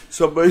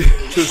 So, but you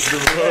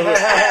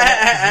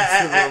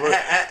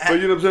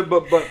know what I'm saying?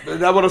 But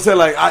that's what I'm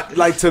saying.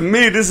 Like to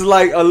me, this is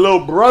like a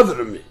little brother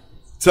to me,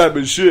 type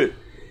of shit.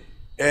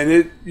 And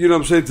it, you know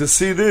what I'm saying, to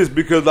see this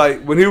because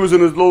like when he was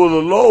in his low of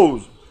the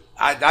lows,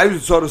 I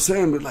used to sort of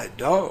say him, but like,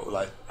 dog,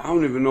 like I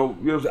don't even know.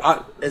 You know what I'm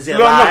saying? Is he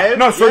alive?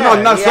 No, straight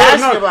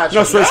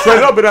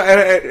up,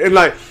 and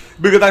like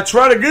because I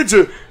tried to get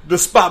to the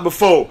spot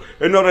before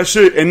and all that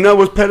shit, and that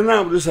was petting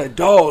out. But it's like,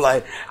 dog,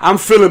 like I'm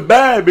feeling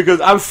bad because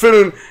I'm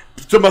feeling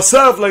to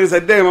myself like it's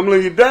like, damn, I'm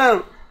letting you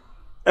down,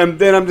 and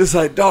then I'm just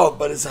like, dog,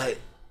 but it's like,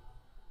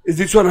 is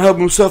he trying to help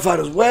himself out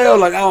as well?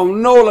 Like I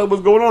don't know, like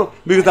what's going on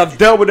because I've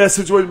dealt with that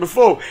situation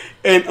before,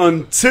 and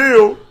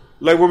until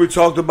like what we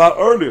talked about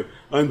earlier,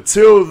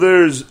 until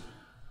there's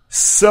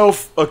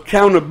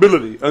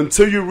self-accountability,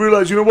 until you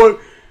realize, you know what,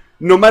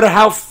 no matter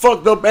how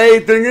fucked up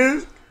everything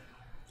is,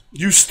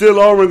 you still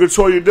are in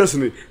control of your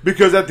destiny.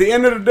 Because at the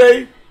end of the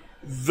day,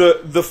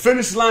 the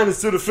finish line is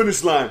still the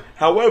finish line.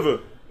 However,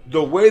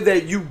 the way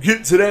that you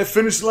get to that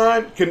finish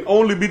line can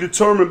only be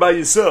determined by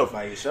yourself.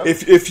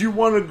 If you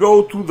want to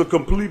go through the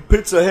complete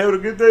pits of hell to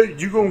get there,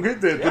 you're going to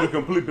get there through the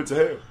complete pits of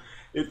hell.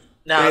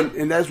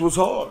 And that's what's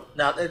hard.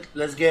 Now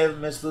let's give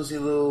Miss Lucy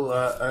Lou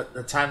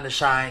the time to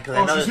shine, because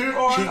I know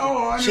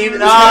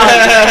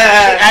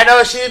I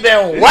know she's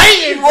been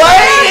waiting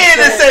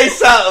to say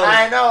something.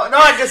 I know. No,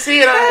 I can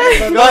see it.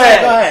 Go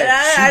ahead.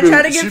 I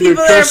try to give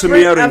people their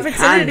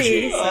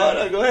opportunities.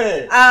 Go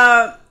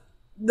ahead.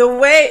 The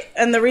way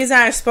and the reason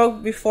I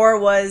spoke before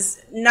was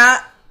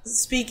not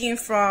speaking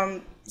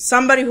from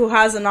somebody who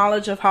has a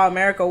knowledge of how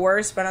America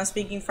works, but I'm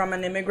speaking from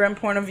an immigrant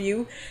point of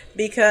view,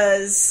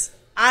 because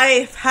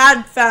I've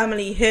had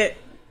family hit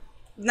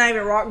not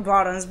even rock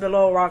bottoms,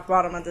 below rock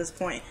bottom at this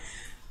point.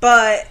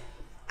 But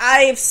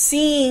I've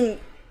seen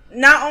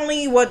not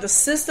only what the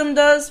system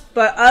does,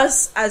 but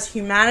us as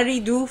humanity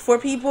do for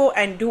people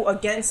and do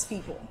against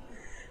people.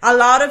 A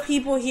lot of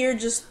people here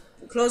just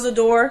close the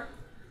door,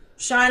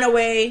 shine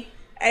away,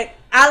 and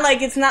act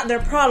like it's not their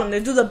problem. They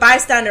do the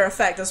bystander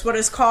effect. That's what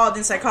it's called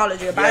in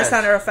psychology. A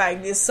bystander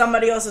effect is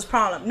somebody else's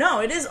problem.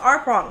 No, it is our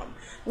problem.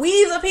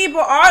 We, the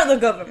people, are the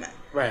government.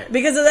 Right.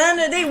 Because at the end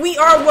of the day, we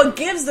are what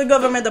gives the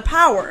government the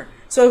power.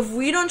 So if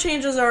we don't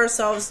change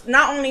ourselves,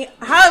 not only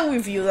how we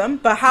view them,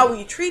 but how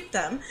we treat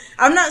them.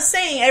 I'm not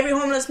saying every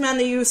homeless man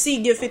that you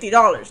see give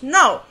 $50.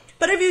 No.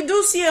 But if you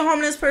do see a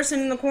homeless person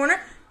in the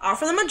corner,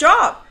 offer them a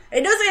job.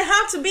 It doesn't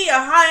have to be a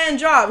high-end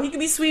job. He could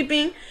be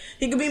sweeping.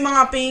 He could be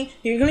mopping.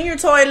 He can clean your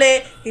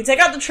toilet. He can take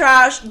out the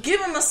trash.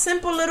 Give them a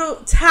simple little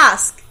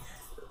task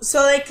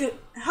so they could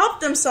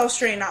help themselves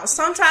straighten out.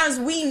 Sometimes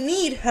we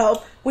need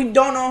help. We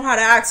don't know how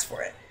to ask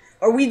for it.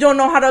 Or we don't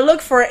know how to look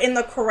for it in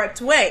the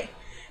correct way.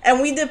 And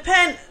we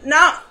depend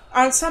not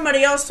on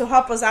somebody else to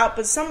help us out,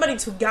 but somebody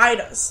to guide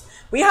us.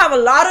 We have a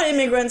lot of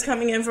immigrants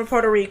coming in from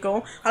Puerto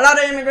Rico, a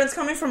lot of immigrants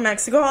coming from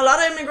Mexico, a lot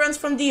of immigrants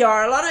from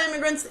DR, a lot of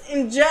immigrants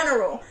in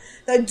general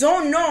that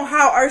don't know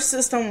how our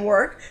system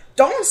works,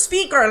 don't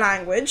speak our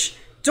language,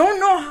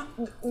 don't know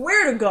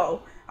where to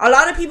go. A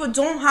lot of people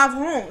don't have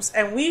homes,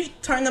 and we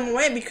turn them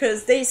away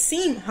because they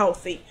seem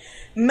healthy.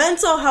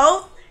 Mental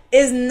health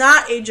is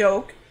not a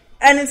joke.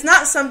 And it's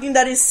not something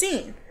that is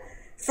seen.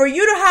 For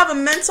you to have a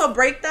mental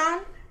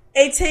breakdown,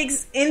 it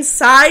takes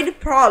inside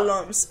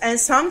problems. And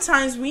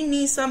sometimes we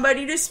need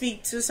somebody to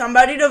speak to,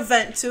 somebody to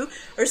vent to,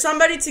 or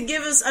somebody to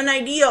give us an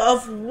idea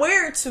of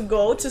where to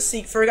go to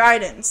seek for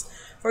guidance.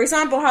 For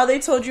example, how they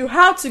told you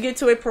how to get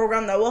to a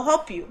program that will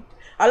help you.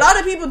 A lot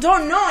of people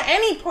don't know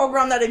any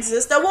program that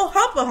exists that will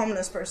help a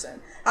homeless person.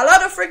 A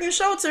lot of freaking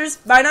shelters,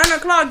 by 9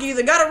 o'clock, you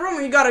either got a room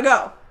or you gotta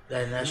go.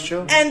 And that's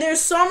true. And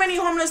there's so many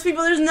homeless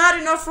people, there's not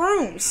enough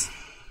rooms.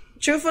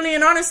 Truthfully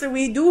and honestly,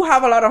 we do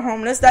have a lot of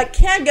homeless that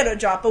can't get a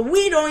job, but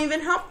we don't even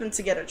help them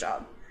to get a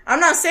job. I'm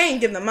not saying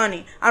give them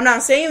money. I'm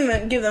not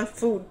saying give them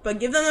food, but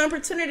give them an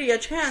opportunity, a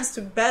chance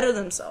to better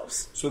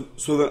themselves. So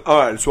then, all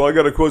right, so I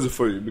got a question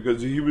for you,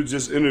 because he was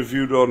just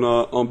interviewed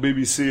on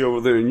BBC over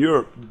there in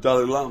Europe, the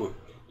Dalai Lama. You know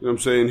what I'm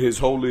saying?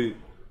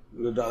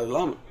 The Dalai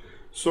Lama.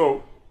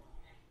 So,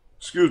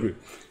 excuse me.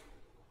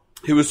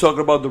 He was talking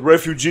about the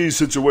refugee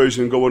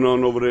situation going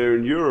on over there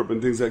in Europe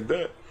and things like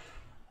that.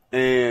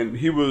 And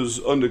he was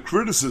under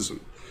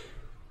criticism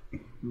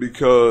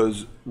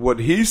because what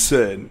he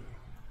said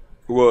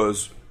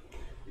was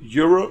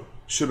Europe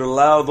should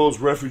allow those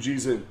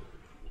refugees in,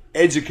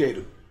 educate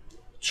them,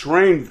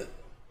 train them,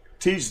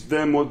 teach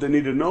them what they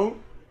need to know,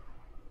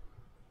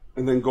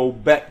 and then go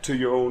back to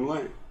your own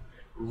land.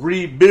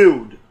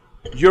 Rebuild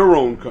your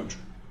own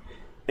country.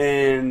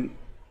 And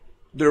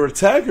they're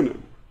attacking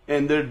them.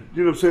 And they're,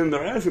 you know what I'm saying,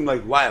 they're asking,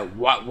 like, why,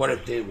 what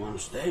if they want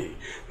to stay?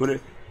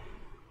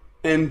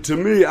 And to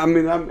me, I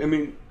mean,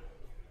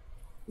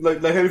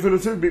 like how do you feel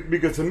too?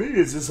 Because to me,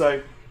 it's just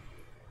like,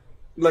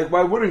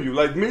 why wouldn't you?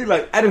 Like me,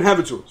 like, I didn't have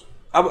a choice.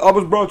 I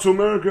was brought to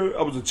America,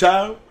 I was a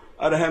child,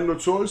 I didn't have no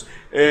choice,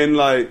 and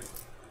like,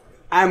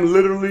 I'm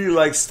literally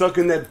like stuck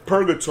in that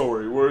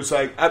purgatory where it's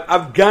like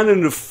I've gotten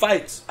into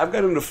fights. I've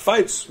gotten into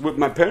fights with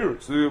my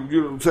parents. You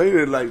know what I'm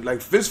saying?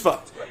 Like fist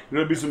fights.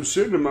 There'll be some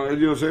shit in my, you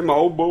know what I'm saying? My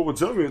old boy would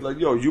tell me, like,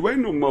 yo, you ain't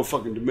no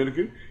motherfucking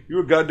Dominican.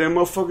 You a goddamn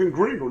motherfucking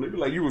gringo, nigga.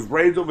 Like, you was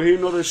raised over here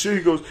and all that shit.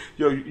 He goes,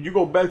 yo, you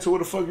go back to where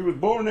the fuck you was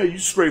born at. You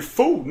straight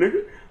fool,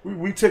 nigga.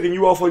 We taking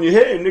you off on your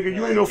head, nigga.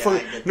 You ain't no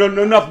fucking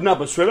no,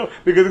 but straight up,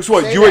 because it's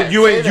what you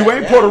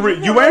ain't Puerto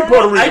Rican. You ain't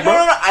Puerto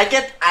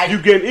Rican.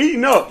 You getting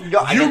eaten up. You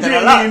getting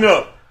eaten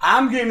up.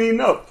 I'm getting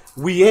eaten up.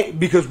 We ain't,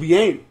 because we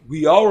ain't.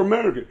 We are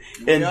American,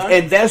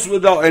 and that's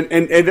what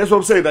and that's what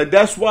I'm saying. Like,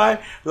 that's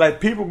why,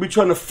 like, people be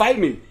trying to fight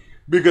me,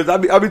 because I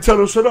be telling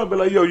them straight up, be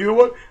like, yo, you know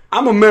what?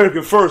 I'm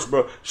American first,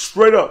 bro.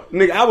 Straight up,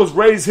 nigga. I was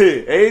raised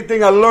here.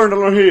 Everything I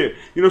learned here.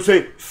 You know what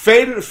I'm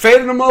saying?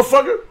 Fading the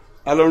motherfucker.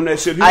 I learned that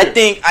shit here. I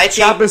think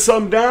chopping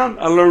something down.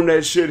 I learned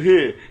that shit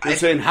here. You know what I'm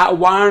saying? Hot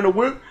wiring the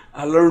whip.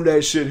 I learned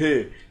that shit here.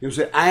 You know what I'm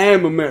saying? I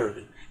am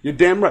American. You're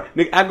damn right.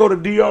 Nigga, I go to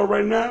DR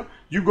right now.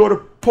 You go to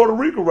Puerto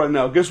Rico right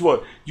now. Guess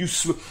what? You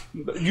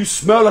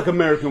smell like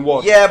American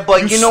water. Yeah,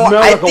 but you know what?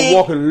 I smell like a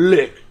walking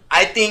lick.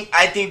 I think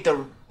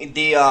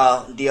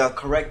the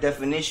correct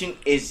definition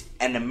is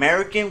an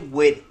American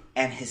with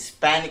an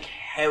Hispanic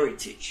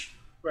heritage.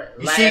 Right.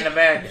 Latin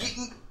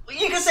American.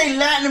 You can say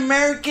Latin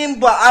American,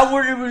 but I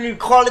wouldn't really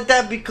call it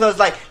that because,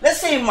 like, let's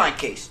say in my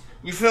case,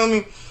 you feel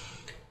me?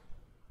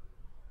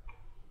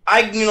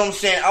 You know what I'm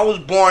saying? I was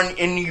born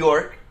in New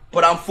York,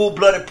 but I'm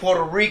full-blooded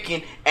Puerto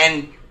Rican,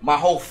 and my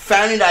whole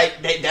family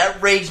that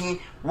raised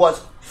me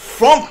was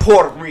from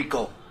Puerto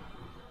Rico.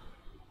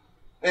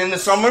 In the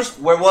summers,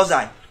 where was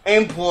I?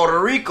 In Puerto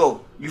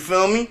Rico. You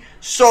feel me?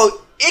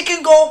 So it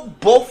can go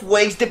both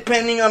ways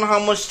depending on how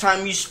much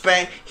time you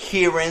spend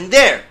here and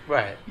there.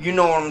 Right. You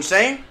know what I'm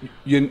saying?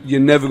 You're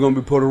never going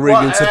to be Puerto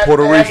Rican to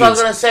Puerto Ricans. That's what I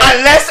was going to say.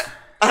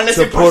 Unless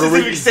your birth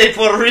certificate say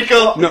Puerto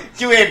Rico, no.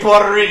 You ain't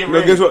Puerto Rican.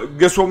 No,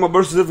 guess what my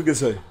birth certificate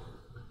say?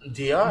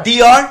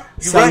 DR?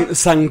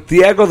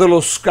 Santiago de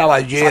los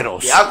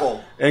Caballeros. Santiago.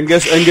 And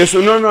guess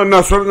no,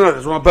 that's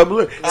what my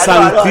paper is.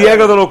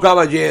 Santiago de los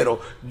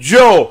Caballeros.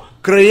 Yo,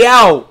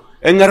 criado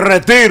en el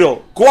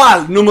retiro.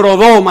 ¿Cuál? Número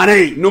 2,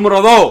 maní.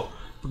 Número 2.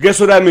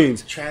 Guess what that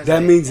means? Translate.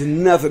 That means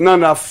nothing.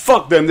 No,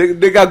 fuck them.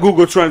 They got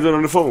Google Translate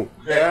on the phone.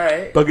 Yeah,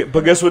 right.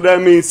 But guess what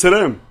that means to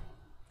them?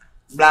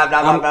 Blah,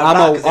 blah, blah,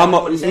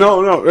 blah.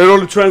 No. It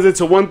only translates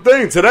to one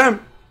thing to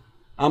them.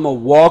 I'm a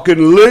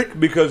walking lick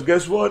because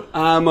guess what?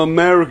 I'm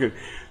American.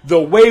 The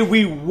way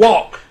we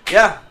walk.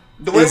 Yeah.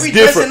 The way we different.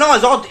 dress and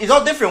all is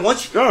all different.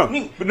 Once we're gonna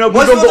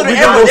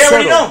go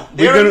subtle.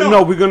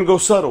 We're gonna go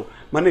subtle.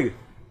 My nigga,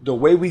 the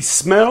way we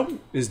smell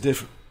is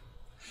different.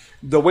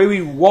 The way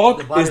we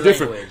walk is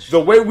different. Language. The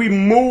way we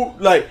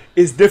move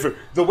is different.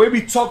 The way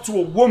we talk to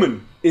a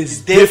woman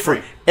is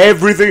different.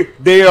 Everything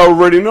they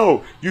already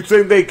know. You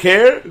think they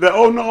care? That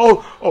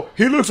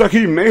he looks like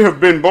he may have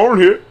been born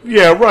here.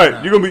 Yeah, right.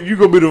 No. You're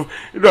gonna be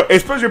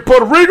especially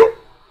Puerto Rico.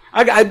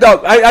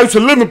 I used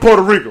to live in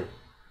Puerto Rico.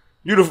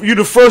 You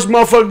the first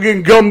motherfucker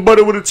getting gum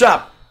butted with a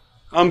chop.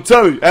 I'm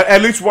telling you.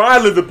 At least where I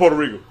lived in Puerto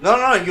Rico.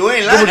 No, you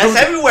ain't lying. That's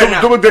everywhere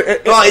now. No,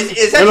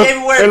 it's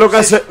everywhere. Es lo que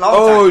hace.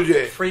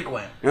 Oye.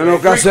 Frequent. Es lo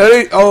que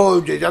hace.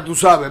 Oye, ya tú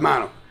sabes,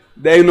 hermano.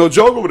 There ain't no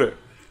joke over there.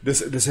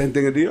 The same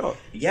thing in DR.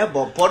 Yeah,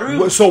 but Puerto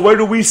Rico. So where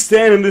do we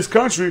stand in this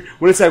country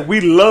when it's like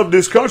we love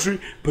this country,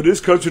 but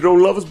this country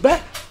don't love us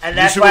back? And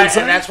that's why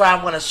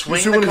I'm going to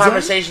swing the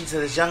conversation to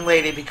this young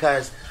lady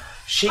because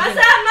she. What's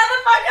that, motherfucker?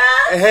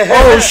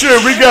 Oh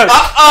shit, we got.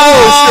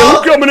 Oh shit,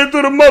 who coming in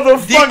through the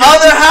motherfucker? The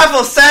other half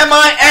of Sami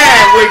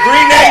Ann with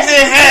green eggs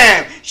and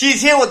ham.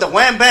 She's here with the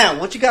wham bam.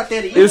 What you got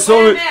there to eat? It's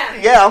only.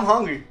 Yeah, I'm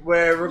hungry.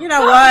 You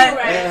know what?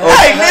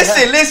 Hey,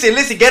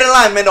 listen. Get in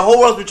line, man. The whole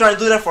world's been trying to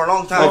do that for a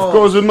long time. Of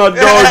course, it's my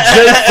dog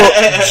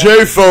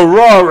Jay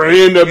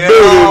Ferrari in the building.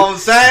 You know what I'm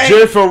saying?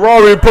 Jay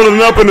Ferrari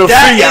pulling up in the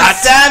Fiat.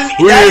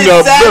 That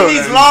is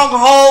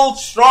Sammy's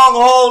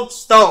stronghold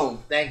stone.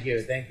 Thank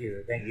you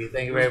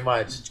very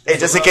much. Hey,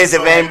 just in case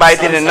if anybody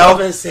didn't know.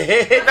 No,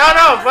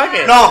 fuck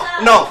it.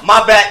 No,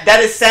 my bad.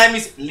 That is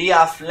Sammy's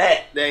Leah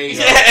Flat. There you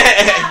go.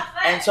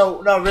 And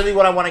so, really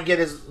what I want to get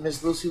is,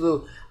 Miss Lucy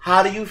Lou,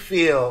 how do you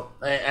feel,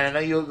 and I know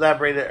you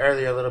elaborated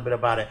earlier a little bit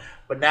about it,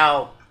 but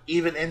now,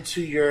 even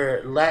into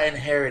your Latin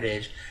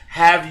heritage,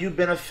 have you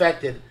been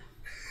affected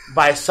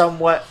by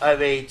somewhat of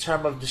a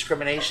term of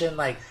discrimination,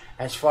 like,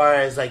 as far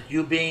as, like,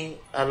 you being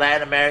a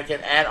Latin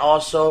American and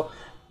also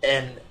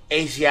an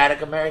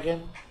Asiatic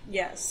American?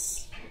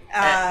 Yes.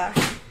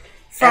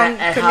 From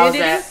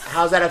communities?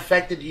 How's that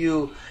affected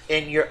you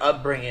in your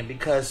upbringing?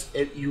 Because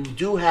if you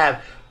do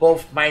have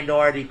both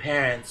minority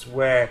parents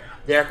where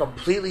they're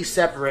completely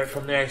separate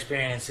from their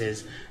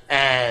experiences,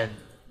 and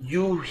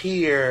you're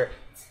here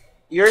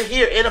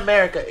in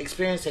America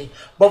experiencing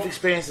both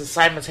experiences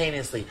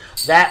simultaneously,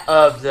 that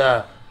of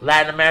the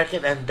Latin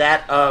American and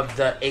that of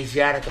the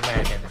Asiatic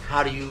American.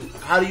 How do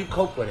you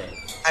cope with it?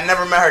 I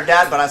never met her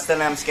dad, but I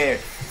still am scared.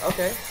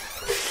 Okay.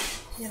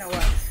 You know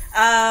what?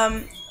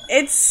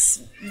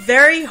 It's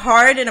very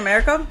hard in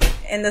America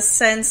in the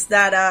sense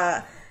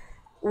that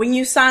when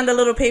you sign the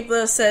little paper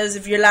that says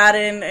if you're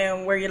Latin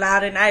and where you're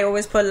Latin, I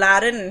always put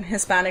Latin and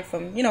Hispanic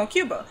from,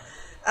 Cuba.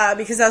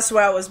 Because that's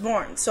where I was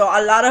born. So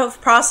a lot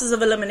of process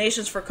of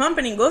eliminations for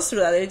company goes through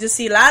that. They just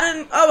see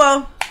Latin, oh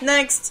well,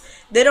 next.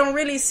 They don't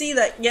really see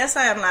that, yes,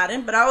 I am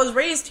Latin, but I was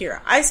raised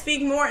here. I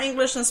speak more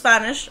English than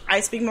Spanish.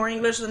 I speak more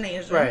English than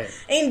Asian. Right.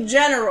 In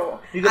general.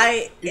 You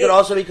could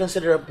also be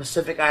considered a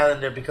Pacific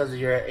Islander because of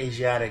your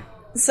Asiatic.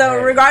 So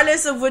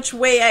regardless of which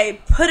way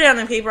I put it on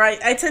the paper,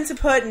 I tend to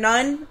put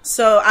none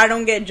so I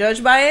don't get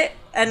judged by it.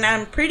 And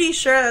I'm pretty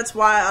sure that's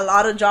why a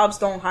lot of jobs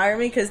don't hire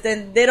me, because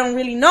then they don't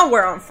really know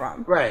where I'm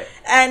from. Right.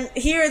 And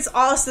here it's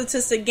all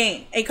statistic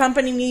game. A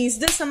company needs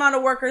this amount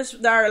of workers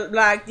that are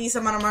Black, these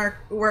amount of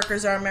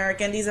workers are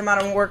American, these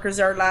amount of workers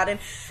are Latin.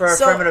 For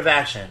affirmative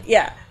action.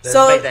 Yeah. Let's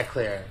make that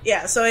clear.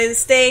 Yeah, so it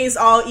stays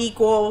all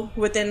equal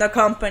within the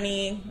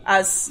company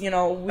as,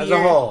 weird. As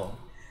a whole.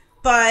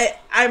 But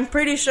I'm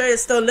pretty sure it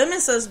still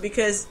limits us,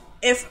 because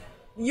if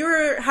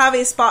you have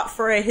a spot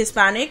for a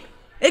Hispanic,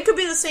 it could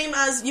be the same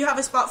as you have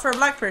a spot for a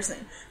black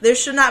person. There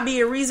should not be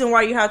a reason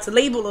why you have to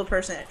label a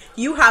person.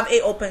 You have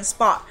a open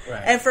spot.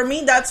 Right. And for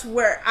me, that's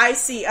where I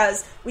see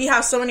as we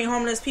have so many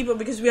homeless people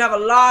because we have a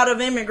lot of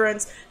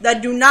immigrants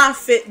that do not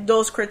fit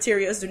those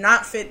criteria, do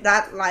not fit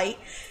that light.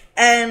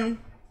 And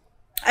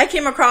I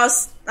came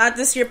across, not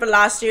this year, but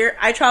last year,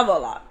 I travel a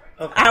lot.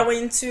 Okay. I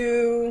went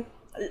to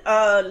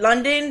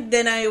London,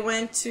 then I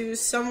went to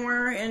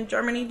somewhere in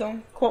Germany.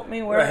 Don't quote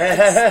me where.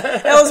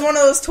 It was one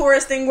of those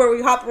tourist things where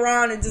we hop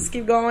around and just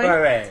keep going.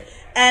 Right.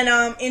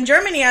 And in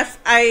Germany,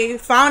 I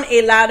found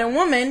a Latin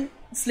woman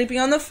sleeping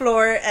on the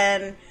floor,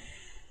 and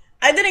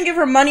I didn't give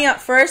her money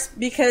at first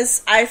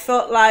because I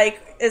felt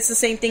like it's the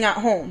same thing at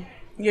home.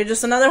 You're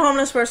just another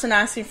homeless person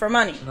asking for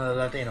money. Another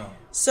Latino.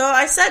 So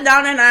I sat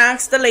down and I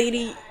asked the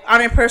lady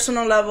on a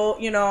personal level,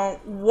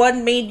 what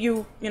made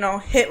you,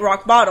 hit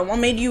rock bottom? What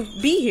made you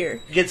be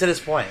here? Get to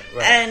this point.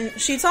 Right. And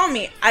she told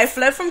me, I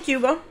fled from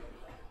Cuba.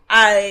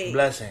 I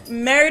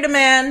married a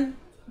man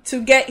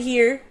to get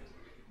here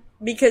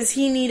because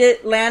he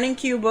needed land in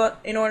Cuba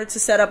in order to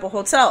set up a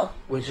hotel.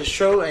 Which is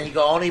true, and you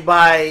can only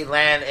buy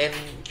land in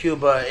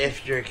Cuba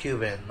if you're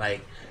Cuban.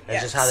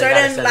 That's just how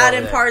certain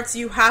Latin parts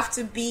you have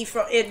to be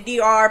from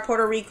DR,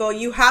 Puerto Rico.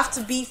 You have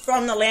to be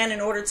from the land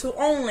in order to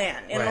own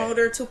land, in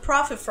order to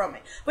profit from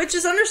it, which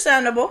is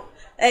understandable.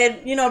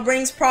 It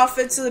brings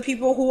profit to the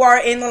people who are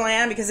in the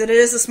land because it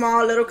is a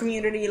small little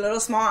community, a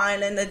little small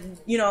island that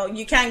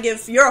you can't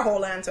give your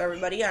whole land to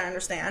everybody. I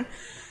understand,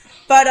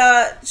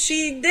 but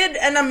she did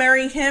end up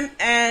marrying him,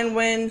 and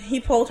when he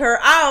pulled her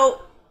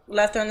out,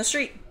 left her on the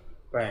street.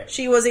 Right.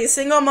 She was a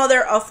single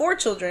mother of 4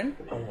 children.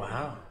 Oh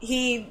wow.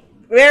 He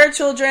reared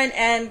children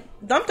and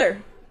dumped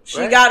her.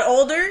 She got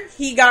older.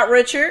 He got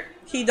richer.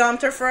 He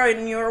dumped her for a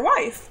newer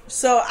wife.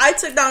 So I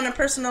took down a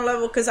personal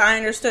level because I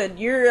understood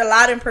you're a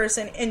Latin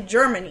person in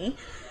Germany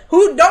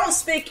who don't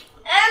speak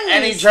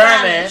any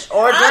Spanish. German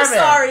or German. I'm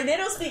sorry, they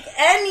don't speak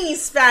any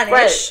Spanish.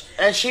 Right,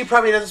 and she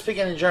probably doesn't speak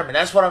any German.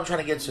 That's what I'm trying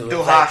to get to.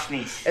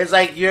 It's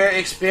like your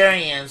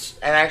experience,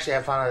 and actually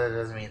I found out it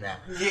doesn't mean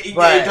that.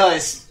 But it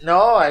does.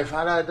 No, I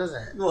found out it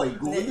doesn't.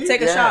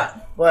 Take a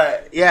shot.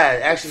 But yeah,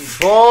 actually,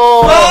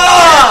 boom.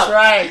 That's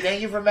right. Thank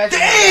you for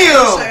mentioning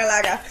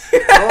that.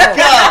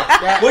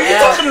 Damn. Were you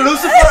talking to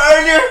Lucifer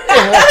earlier?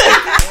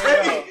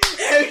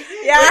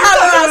 Yeah, I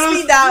have a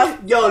speed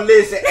down. Yo,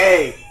 listen,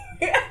 hey.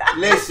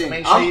 Listen,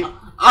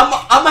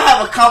 I'm gonna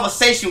have a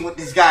conversation with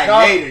this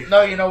guy later.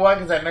 No, you know what?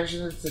 Because I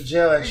mentioned it to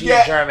Jill and she's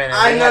German. And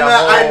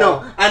I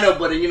know,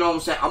 but you know what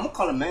I'm saying? I'm gonna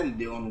call a man to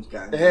deal on this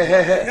guy. Go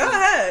ahead.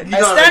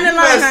 Stand in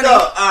line, honey.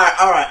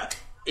 All right.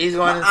 He's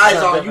going to eyes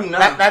on you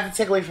now. Not to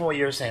take away from what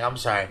you were saying. I'm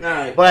sorry. All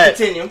right, but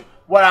continue.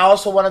 What I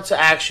also wanted to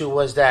ask you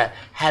was that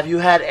have you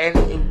had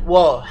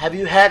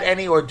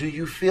any, or do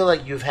you feel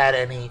like you've had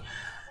any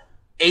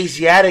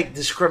Asiatic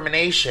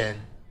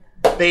discrimination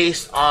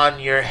based on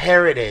your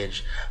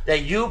heritage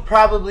that you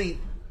probably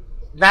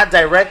not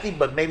directly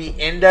but maybe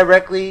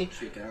indirectly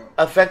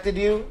affected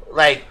you?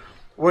 Like,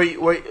 were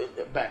you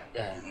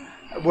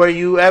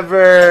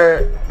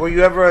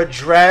ever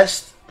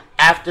addressed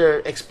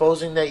after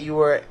exposing that you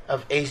were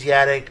of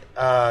Asiatic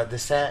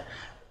descent?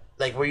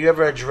 Like, were you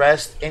ever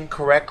addressed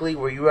incorrectly?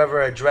 Were you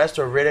ever addressed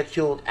or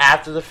ridiculed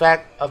after the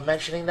fact of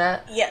mentioning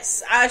that?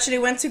 Yes. I actually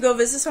went to go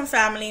visit some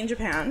family in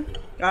Japan.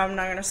 I'm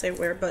not going to say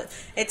where, but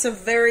it's a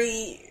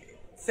very,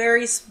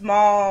 very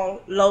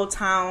small, low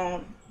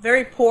town,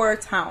 very poor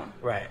town,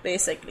 right?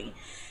 Basically.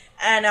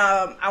 And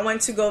I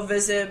went to go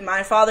visit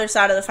my father's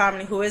side of the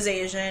family who is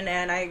Asian,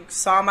 and I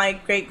saw my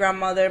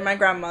great-grandmother, my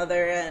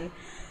grandmother, and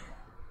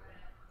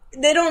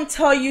they don't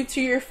tell you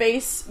to your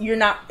face you're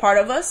not part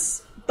of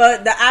us,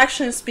 but the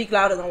actions speak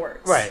louder than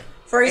words. Right.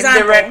 For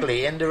example,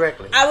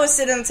 indirectly. I was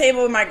sitting at the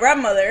table with my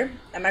grandmother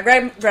and my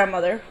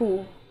great-grandmother,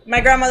 who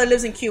my grandmother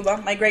lives in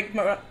Cuba, my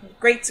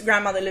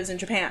great-grandmother lives in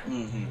Japan.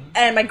 Mm-hmm.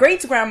 And my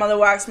great-grandmother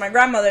will ask my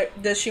grandmother,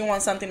 does she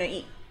want something to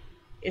eat?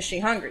 Is she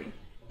hungry?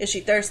 Is she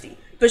thirsty?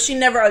 But she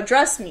never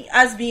addressed me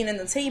as being in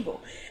the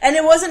table. And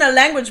it wasn't a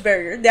language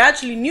barrier. They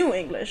actually knew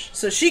English.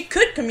 So she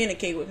could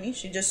communicate with me.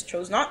 She just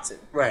chose not to.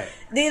 Right.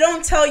 They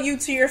don't tell you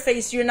to your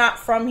face you're not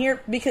from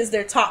here because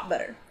they're taught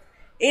better.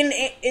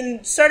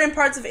 In certain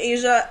parts of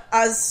Asia,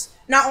 as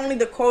not only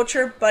the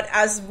culture, but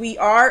as we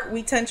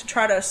tend to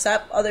try to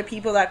accept other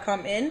people that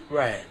come in.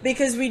 Right.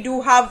 Because we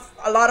do have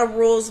a lot of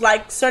rules,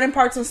 like certain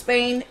parts of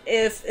Spain,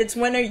 if it's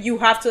winter, you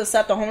have to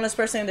accept a homeless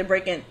person if they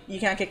break in. You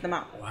can't kick them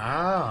out.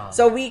 Wow.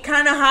 So we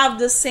kind of have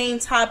the same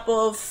type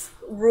of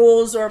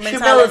rules or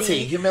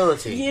mentality.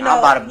 Humility. You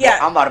know,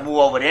 I'm about to move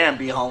over there and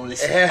be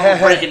homeless. I'm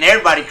breaking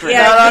everybody crazy.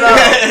 Yeah. No.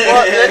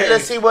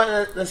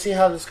 Well, let's see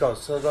how this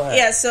goes. So go ahead.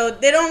 Yeah, so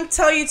they don't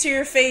tell you to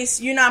your face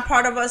you're not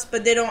part of us,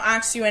 but they don't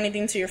ask you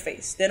anything to your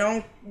face. They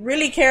don't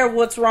really care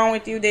what's wrong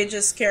with you. They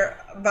just care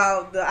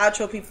about the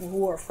actual people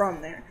who are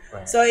from there.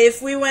 Right. So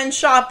if we went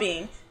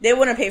shopping, they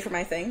wouldn't pay for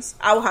my things.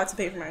 I would have to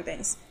pay for my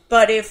things.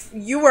 But if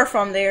you were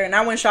from there and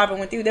I went shopping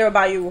with you, they would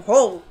buy you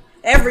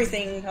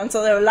everything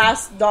until their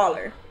last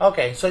dollar.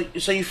 Okay, so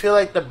you feel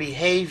like the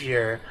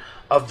behavior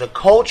of the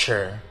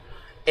culture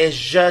is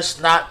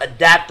just not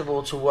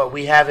adaptable to what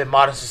we have in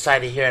modern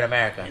society here in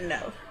America. No.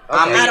 Okay.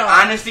 I mean,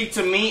 honestly,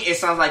 to me, it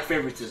sounds like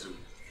favoritism.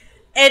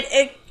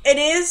 It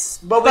is,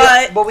 but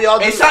we all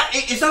do. It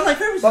sounds like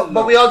favoritism.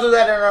 But we all do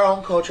that in our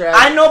own culture.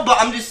 I know, but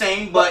I'm just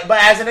saying. But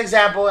as an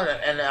example,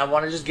 and I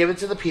want to just give it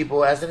to the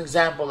people as an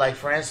example. Like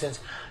for instance,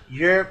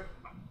 your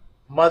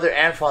mother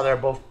and father are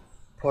both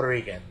Puerto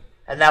Rican,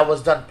 and that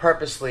was done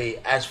purposely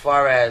as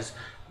far as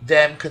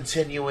them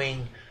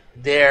continuing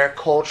their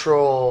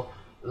cultural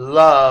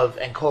love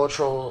and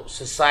cultural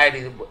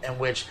society in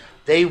which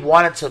they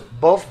wanted to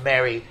both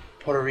marry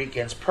Puerto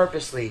Ricans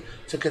purposely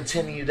to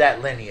continue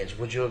that lineage.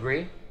 Would you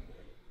agree?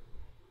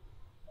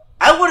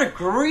 I would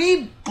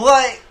agree,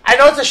 but I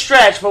know it's a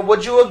stretch, but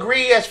would you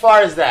agree as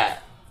far as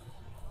that?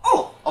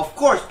 Oh, of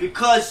course,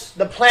 because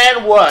the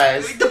plan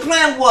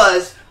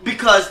was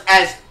because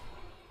as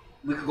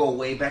we could go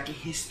way back in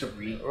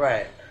history,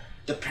 right?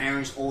 The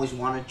parents always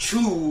want to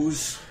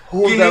choose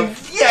who the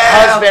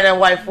husband and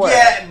wife were.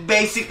 Yeah,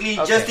 basically,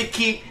 just to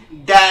keep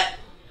that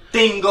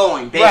thing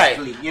going,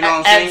 basically. Right. You know what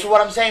I'm saying? And so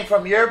what I'm saying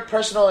from your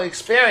personal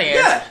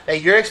experience,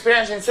 that you're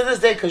experiencing to this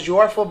day, because you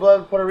are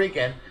full-blooded Puerto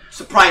Rican.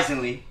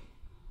 Surprisingly.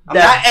 I'm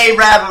not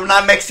Arab, I'm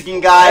not Mexican,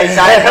 guys.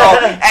 I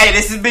know. Hey,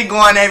 this has been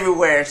going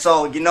everywhere.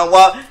 So, you know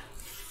what?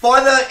 For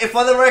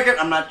the record,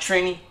 I'm not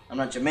Trini. I'm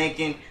not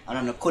Jamaican. I'm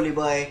not no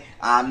Kulibay.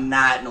 I'm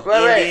not no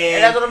Indian. Right.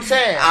 And that's what I'm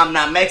saying. I'm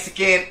not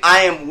Mexican.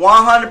 I am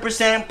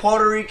 100%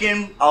 Puerto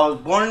Rican. I was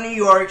born in New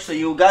York, so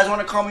you guys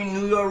want to call me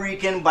New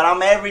Yorican, but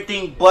I'm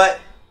everything but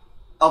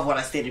of what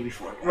I stated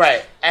before.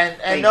 Right.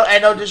 And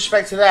no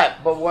disrespect to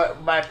that, but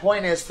what my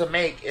point is to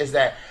make is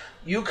that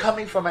you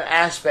coming from an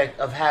aspect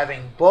of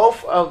having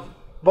both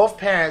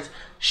parents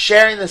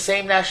sharing the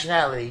same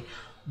nationality,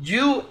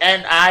 you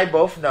and I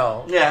both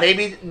know,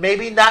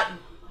 maybe not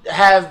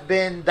have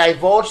been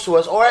divulged to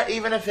us, or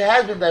even if it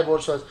has been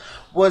divulged to us,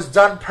 was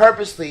done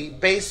purposely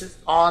based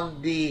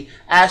on the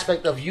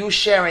aspect of you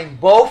sharing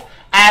both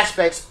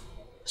aspects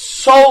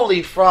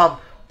solely from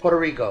Puerto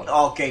Rico.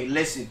 Okay,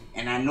 listen,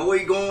 and I know where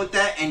you're going with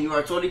that, and you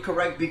are totally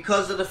correct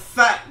because of the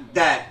fact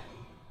that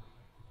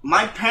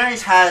my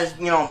parents have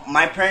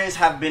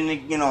been,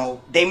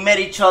 they met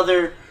each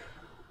other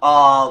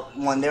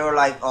when they were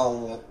like,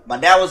 my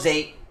dad was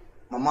 8,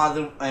 my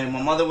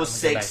mother was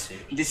 6.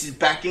 This is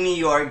back in New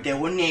York. They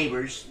were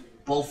neighbors,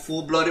 both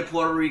full-blooded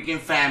Puerto Rican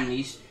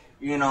families,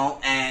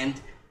 and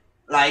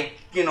like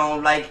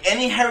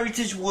any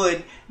heritage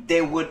would,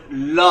 they would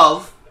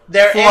love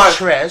their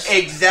interest.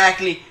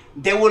 Exactly.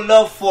 They would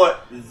love for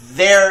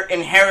their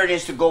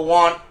inheritance to go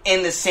on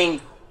in the same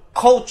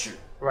culture.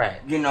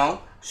 Right.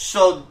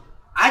 So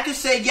I could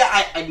say,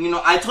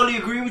 I totally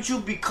agree with you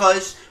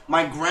because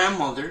my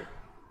grandmother,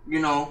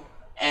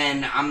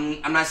 and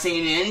I'm not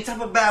saying it in any type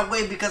of bad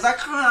way because I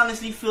kind of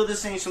honestly feel the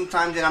same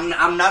sometimes, and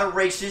I'm not a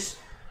racist.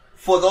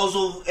 For those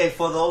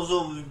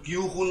of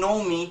you who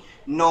know me,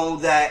 know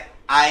that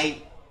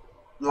I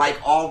like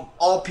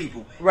all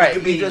people. Right.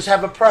 You just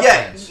have a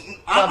preference. Yeah.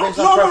 No.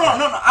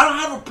 I don't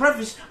have a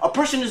preference. A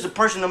person is a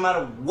person, no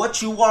matter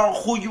what you are,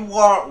 who you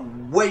are,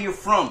 where you're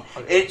from.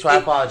 Okay. So I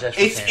apologize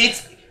for saying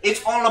that.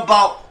 It's all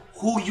about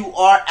who you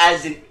are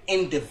as an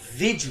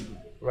individual.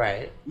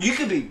 Right. You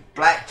could be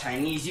black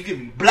Chinese. You could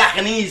be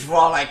Blackanese for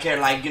all I care.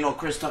 Like,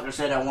 Chris Tucker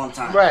said at one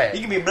time. Right. You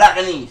could be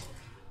Blackanese.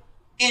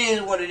 It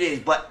is what it is.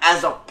 But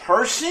as a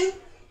person,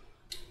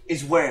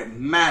 is where it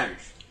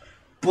matters.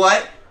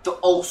 But the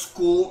old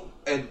school,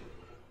 60s,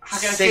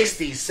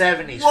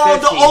 70s, well,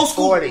 50s, the old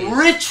school 40s.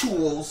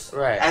 rituals,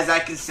 right. As I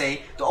can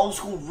say, the old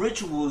school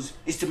rituals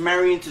is to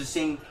marry into the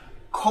same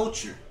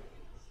culture.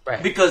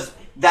 Right. Because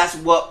that's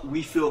what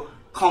we feel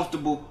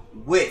comfortable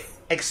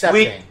with.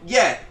 Accepting.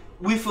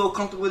 We feel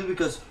comfortable with it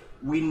because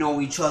we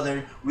know each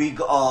other. We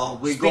go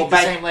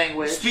back.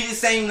 Speak the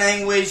same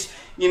language.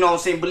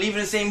 Believe in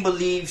the same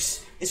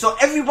beliefs. And so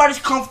everybody's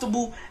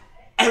comfortable.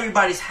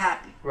 Everybody's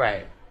happy.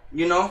 Right.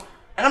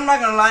 And I'm not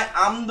going to lie.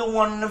 I'm the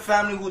one in the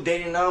family who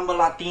dated none but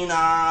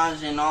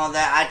Latinas and all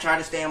that. I try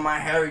to stay in my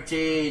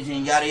heritage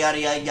and yada, yada,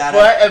 yada, yada.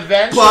 But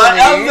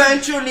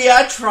eventually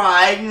I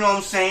tried,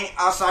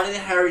 outside of the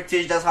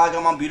heritage. That's how I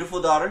got my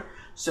beautiful daughter,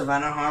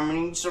 Savannah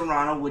Harmony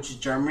Serrano, which is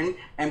German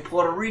and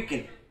Puerto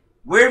Rican.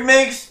 Weird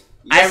mix.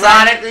 Yes,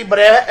 ironically, but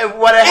it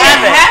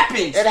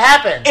happens. It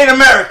happens. In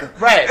America.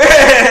 Right. But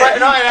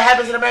it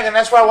happens in America. And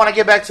that's why I want to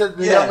get back to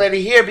the young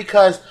lady here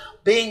because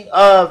being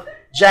of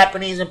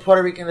Japanese and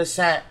Puerto Rican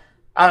descent,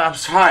 I'm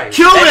sorry.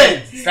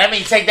 Cuban! Let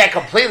me take that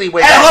completely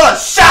with that. Hey, hold on.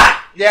 Shot!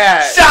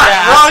 Yeah.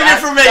 Wrong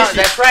information.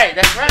 That's right.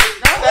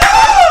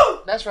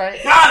 That's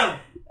right. Got him.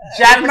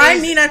 Japanese.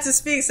 Remind me not to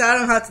speak, so I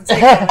don't have to take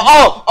it.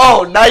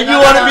 Now you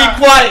want to be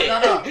quiet.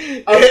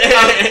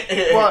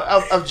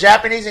 No. Of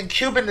Japanese and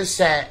Cuban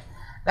descent,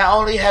 not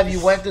only have you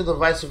went through the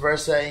vice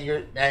versa,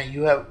 and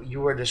you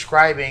were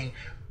describing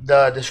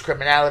the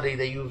discriminality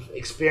that you've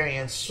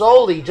experienced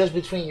solely just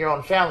between your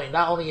own family,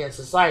 not only in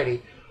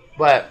society,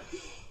 but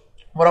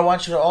what I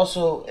want you to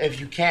also, if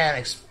you can,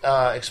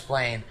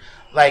 explain,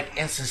 like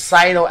in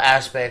societal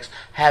aspects,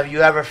 have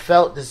you ever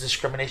felt this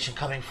discrimination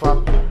coming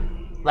from,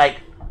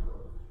 like,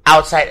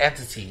 outside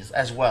entities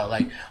as well.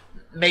 Like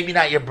maybe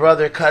not your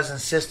brother, cousin,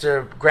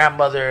 sister,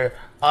 grandmother,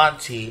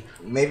 auntie,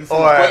 maybe from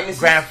or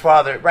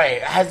grandfather.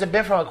 Right? Has it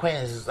been from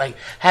acquaintances? Like,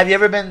 have you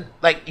ever been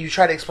like you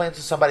try to explain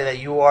to somebody that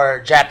you are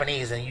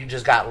Japanese and you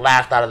just got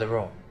laughed out of the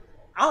room?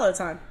 All the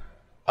time.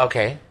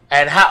 Okay.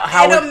 And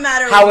how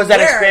was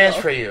that experience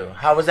for you?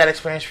 How was that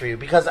experience for you?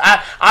 Because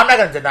I'm not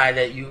going to deny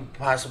that you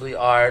possibly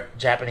are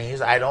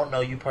Japanese. I don't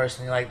know you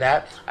personally like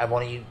that. I've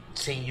only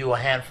seen you a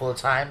handful of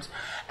times.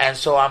 And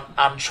so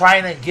I'm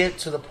trying to get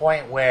to the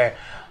point where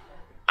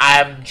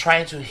I'm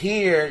trying to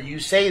hear you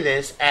say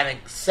this and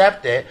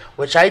accept it,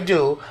 which I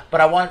do,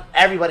 but I want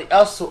everybody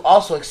else to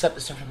also accept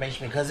this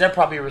information because they're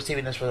probably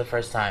receiving this for the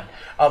first time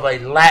of a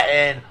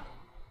Latin,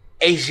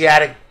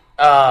 Asiatic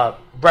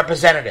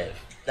representative.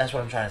 That's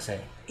what I'm trying to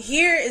say.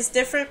 Here is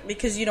different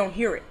because you don't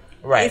hear it.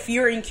 Right. If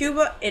you're in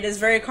Cuba, it is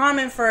very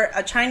common for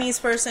a Chinese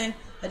person,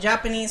 a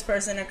Japanese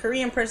person, a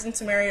Korean person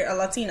to marry a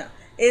Latina.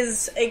 It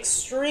is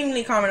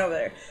extremely common over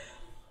there.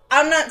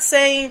 I'm not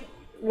saying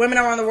women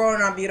around the world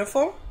are not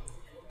beautiful,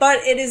 but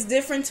it is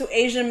different to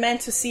Asian men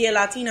to see a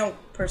Latino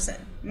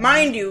person.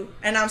 Mind you,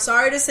 and I'm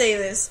sorry to say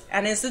this,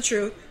 and it's the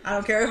truth, I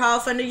don't care how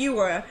offended you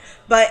were,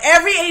 but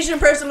every Asian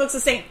person looks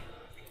the same.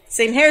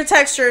 Same hair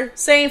texture,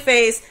 same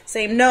face,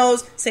 same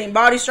nose, same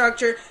body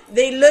structure.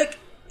 They look,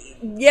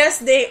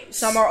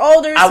 some are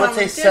older, I would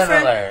say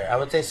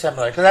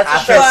similar. Because I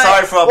feel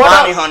sorry for a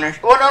bounty hunter.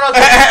 Well, no,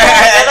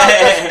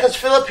 because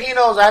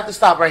Filipinos, I have to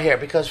stop right here.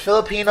 Because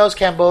Filipinos,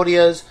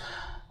 Cambodians,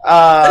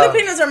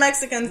 Filipinos are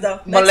Mexicans, though.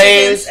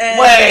 Malays.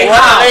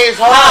 Malays,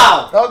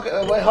 how?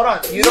 Wait, hold on.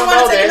 You don't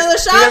know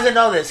this. He doesn't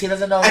know this. He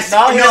doesn't know. He doesn't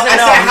know. He's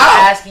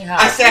asking how.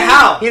 I said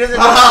how. He doesn't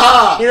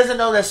know. He doesn't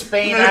know that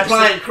Spain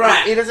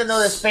actually. He doesn't know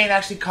that Spain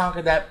actually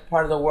conquered that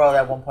part of the world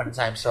at one point in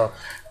time. So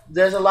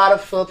there's a lot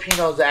of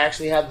Filipinos that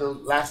actually have the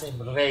last name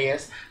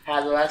Reyes,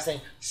 have the last name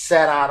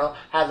Serrano,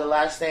 have the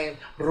last name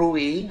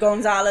Rui.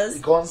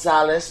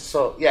 Gonzalez.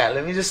 So, yeah,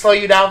 let me just slow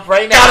you down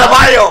right now.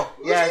 Caraballo.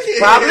 Yes,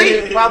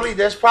 probably.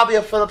 There's probably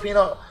a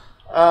Filipino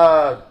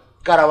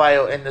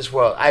Caraballo in this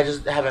world. I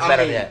just haven't met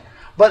him yet.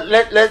 But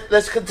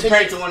let's continue.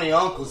 Compared to one of your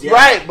uncles, yeah.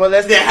 Right, but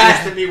there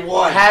has to be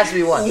one. Has to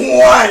be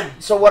one.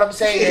 So what I'm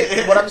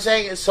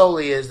saying is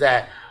solely is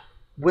that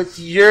with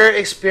your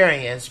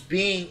experience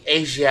being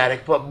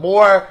Asiatic, but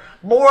more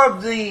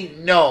of the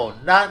known,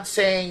 not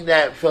saying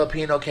that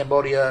Filipino,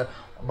 Cambodia,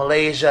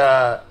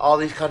 Malaysia, all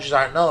these countries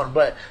aren't known,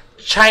 but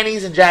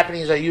Chinese and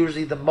Japanese are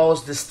usually the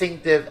most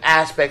distinctive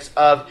aspects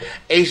of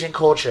Asian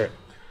culture.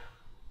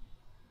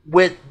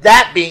 With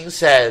that being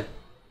said,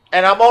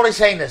 and I'm only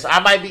saying this,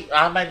 I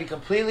might be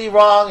completely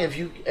wrong. If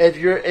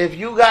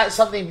you got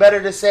something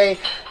better to say,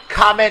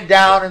 comment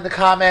down in the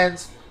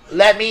comments.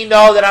 Let me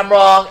know that I'm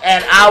wrong,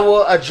 and I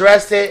will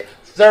address it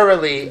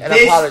thoroughly. An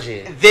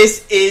apology.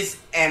 This is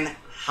an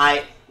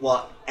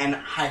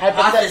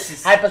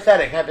hypothesis.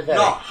 Hypothetical.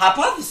 No,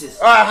 hypothesis.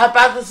 All right,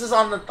 hypothesis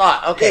on the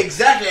thought. Okay,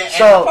 exactly.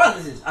 So,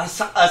 hypothesis,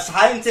 a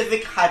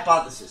scientific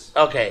hypothesis.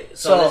 Okay,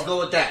 so let's go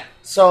with that.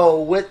 So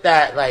with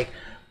that, like,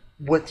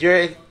 with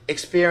your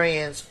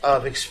experience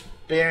of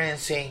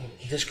experiencing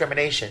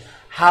discrimination,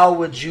 how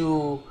would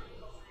you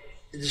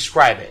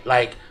describe it?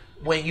 Like,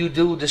 when you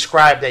do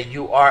describe that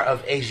you are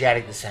of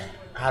Asiatic descent,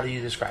 how do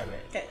you describe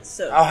it? Okay,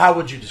 so how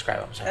would you describe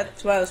it? I'm sorry.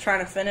 That's what I was trying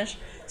to finish.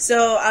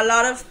 So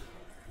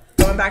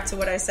going back to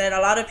what I said,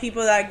 a lot of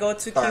people that go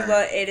to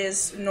Cuba, it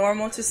is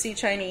normal to see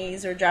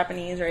Chinese or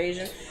Japanese or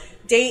Asian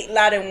date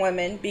Latin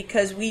women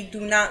because we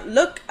do not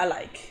look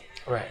alike.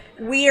 Right.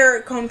 We are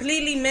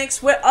completely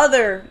mixed with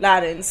other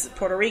Latins,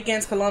 Puerto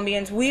Ricans,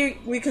 Colombians.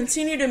 We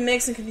continue to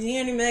mix,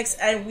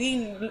 and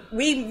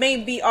we may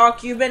be all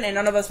Cuban, and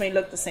none of us may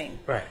look the same.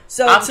 Right.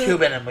 So I'm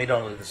Cuban, and we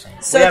don't look the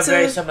same. So we have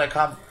very similar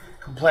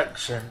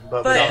complexion,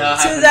 but we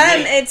don't to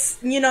them, it's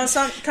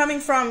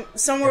coming from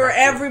somewhere where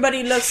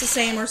everybody looks the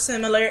same or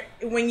similar.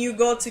 When you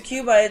go to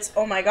Cuba, it's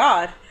oh my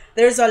God,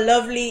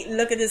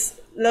 look at this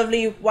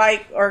lovely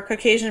white or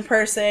Caucasian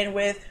person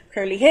with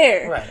curly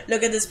hair. Right.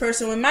 Look at this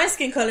person with my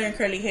skin color and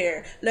curly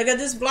hair. Look at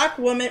this black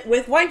woman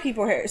with white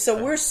people hair.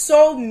 So we're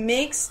so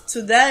mixed.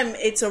 To them,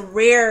 it's a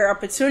rare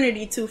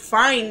opportunity to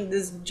find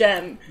this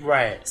gem.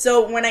 Right.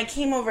 So when I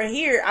came over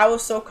here, I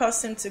was so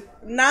accustomed to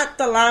not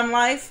the lamb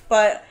life,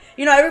 but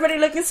everybody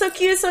looking so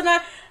cute. So now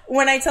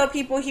when I tell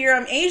people here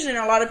I'm Asian,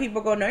 a lot of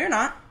people go, "No, you're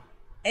not."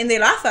 And they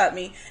laugh at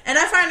me. And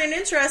I find it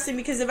interesting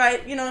because if I,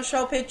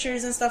 show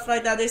pictures and stuff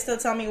like that, they still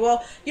tell me,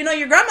 well,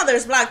 your grandmother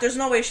is black. There's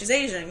no way she's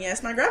Asian.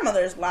 Yes, my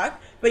grandmother is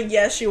black. But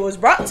yes, she was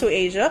brought to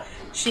Asia.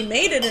 She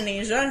made it in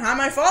Asia and had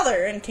my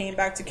father and came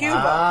back to Cuba.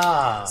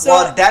 Ah. So,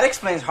 well, that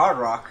explains Hard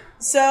Rock.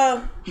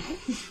 So,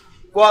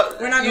 well,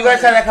 you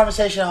guys had that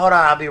conversation. Hold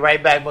on, I'll be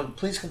right back. But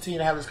please continue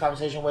to have this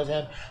conversation with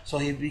him so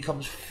he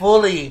becomes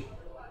fully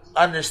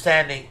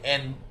understanding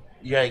in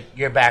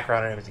your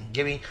background and everything.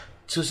 Give me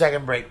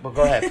 2-second break, but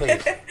go ahead,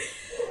 please.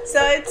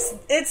 So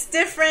it's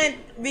different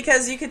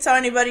because you could tell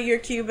anybody you're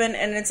Cuban,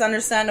 and it's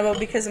understandable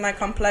because of my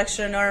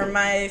complexion or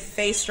my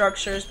face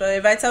structures. But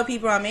if I tell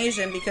people I'm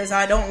Asian because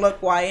I don't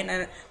look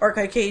white or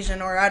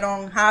Caucasian or I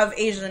don't have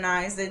Asian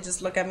eyes, they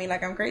just look at me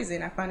like I'm crazy,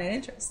 and I find it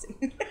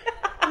interesting.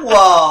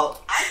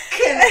 Well,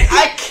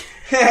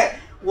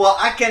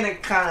 I can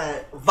kind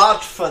of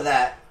vouch for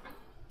that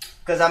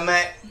because I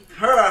met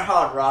her at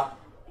Hard Rock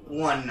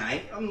one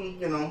night.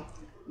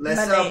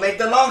 Let's make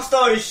the long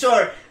story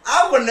short.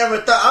 I would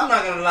never thought. I'm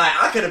not gonna lie.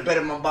 I could have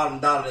betted my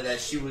bottom dollar that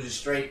she was a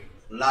straight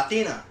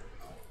Latina.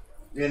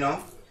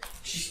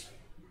 She's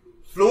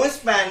fluent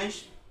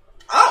Spanish.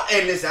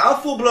 Hey, listen, I'm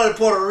full-blooded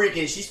Puerto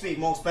Rican. She speaks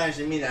more Spanish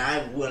than me than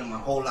I would in my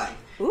whole life.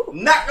 Ooh.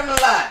 Not gonna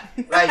lie.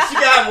 Like, she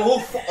can have a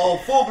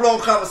full-blown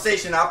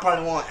conversation. I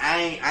probably won't.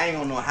 I ain't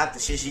gonna know half the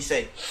shit she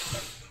say.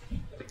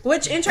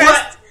 Which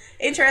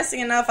interesting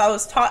enough, I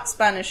was taught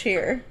Spanish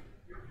here.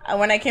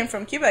 When I came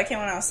from Cuba, I came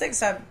when I was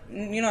 6. I,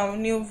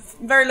 knew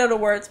very little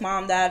words: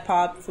 mom, dad,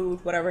 pop,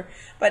 food, whatever.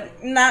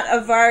 But not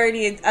a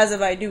variety as if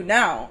I do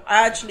now.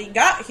 I actually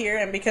got here,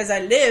 and because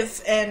I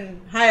live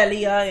in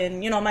Hialeah in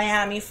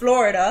Miami,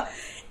 Florida,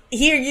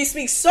 here you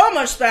speak so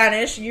much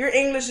Spanish. Your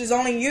English is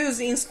only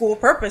used in school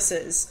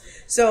purposes.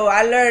 So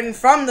I learned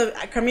from the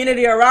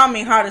community around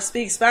me how to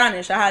speak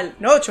Spanish. I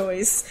had no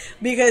choice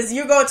because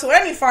you go to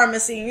any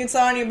pharmacy and you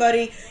tell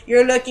anybody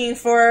you're looking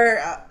for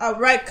a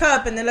red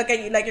cup and they look at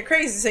you like you're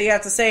crazy. So you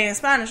have to say in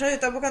Spanish, "Oye,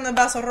 estoy buscando el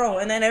vaso rojo,"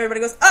 and then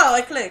everybody goes, "Oh,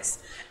 it clicks."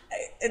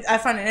 I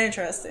find it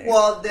interesting.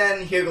 Well,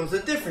 then here goes the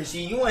difference.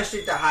 See, you went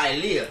straight to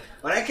Hialeah.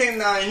 When I came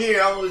down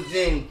here, I was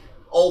in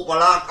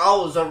Opalak.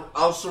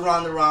 I was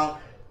surrounded around,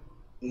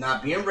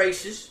 not being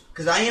racist,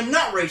 because I am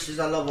not racist.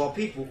 I love all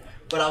people,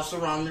 but I was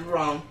surrounded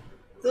around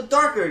the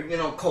darker,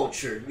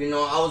 culture.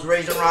 I was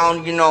raised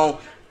around,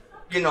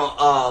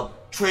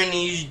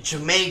 Trinis,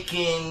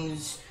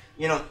 Jamaicans,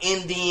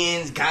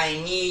 Indians,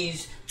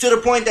 Guyanese, to the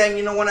point that,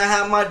 when I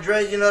had my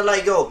dreads, you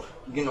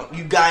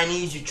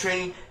Guyanese, you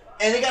Trini,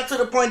 and it got to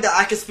the point that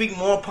I could speak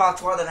more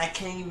patois than I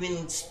can't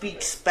even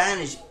speak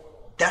Spanish.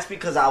 That's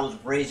because I was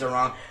raised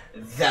around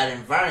that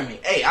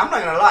environment. Hey, I'm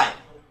not gonna lie.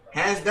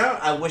 Hands down,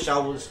 I wish I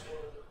was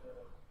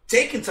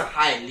taken to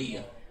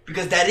Hialeah.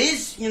 Because that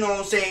is,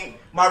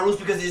 my roots,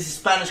 because it's a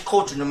Spanish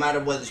culture, no matter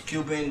whether it's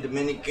Cuban,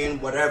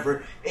 Dominican,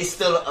 whatever, it's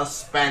still a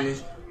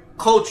Spanish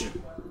culture.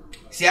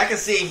 See, I can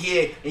sit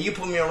here and you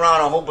put me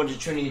around a whole bunch of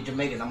Trinity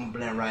Jamaicans, I'm going to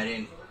blend right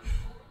in.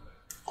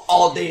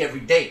 All day,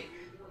 every day.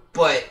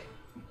 But,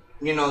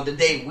 the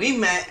day we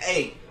met,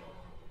 hey,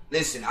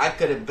 listen, I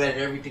could have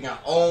betted everything I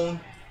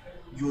owned.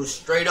 You were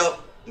straight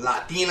up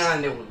Latina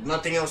and there was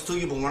nothing else to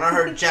you. But when I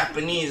heard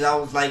Japanese, I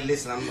was like,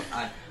 listen,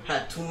 I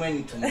had too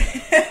many to drink.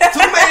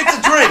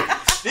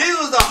 This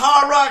was the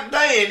hard rock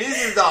day, and this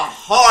is the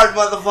hard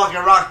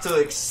motherfucking rock to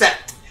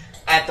accept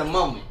at the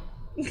moment.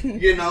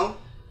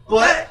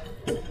 But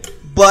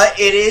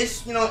it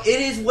is, it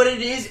is what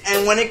it is.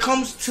 And when it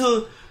comes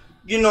to,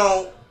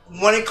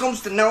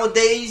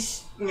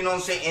 nowadays,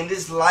 in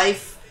this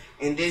life,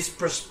 in this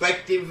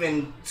perspective,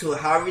 and to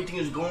how everything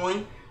is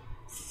going,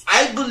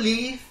 I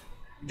believe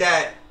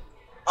that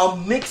a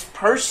mixed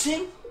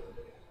person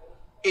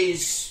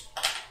is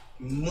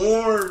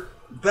more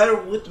better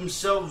with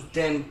themselves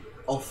than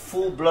a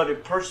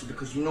full-blooded person,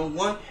 because you know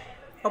what?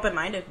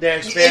 Open-minded. They're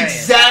experienced.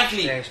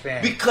 Exactly. They're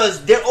experienced.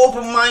 Because they're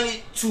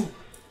open-minded to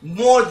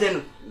more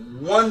than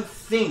one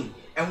thing.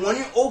 And when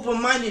you're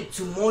open-minded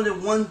to more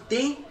than one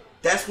thing,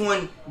 that's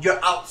when you're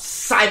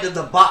outside of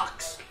the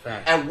box.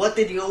 Right. And what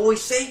did he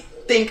always say?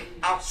 Think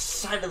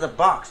outside of the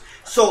box.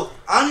 So,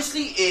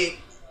 honestly,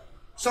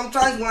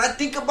 sometimes when I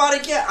think about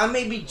it, I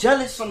may be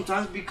jealous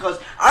sometimes because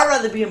I'd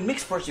rather be a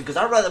mixed person, because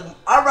I'd rather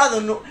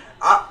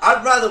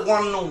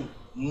want to know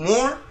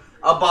more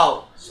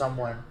about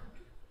someone,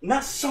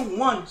 not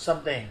someone,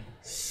 something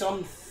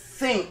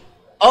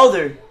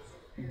other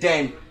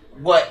than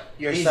what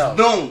yourself. Is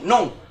known.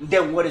 No,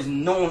 than what is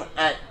known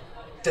at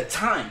the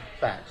time.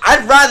 Facts.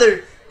 I'd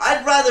rather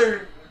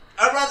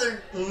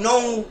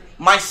know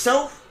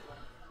myself,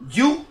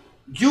 you,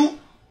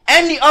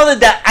 and the other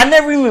that I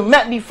never even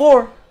met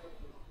before.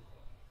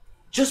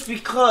 Just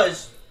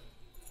because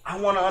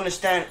I want to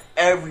understand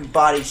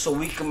everybody so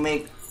we can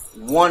make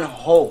one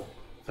whole.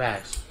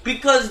 Facts.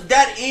 Because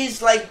that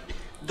is like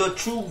the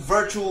true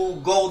virtual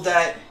goal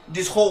that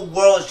this whole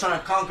world is trying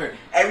to conquer.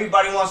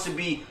 Everybody wants to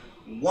be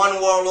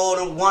one world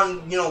order,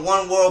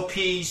 one world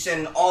peace,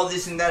 and all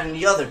this and that and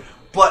the other.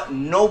 But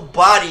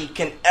nobody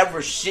can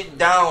ever sit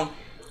down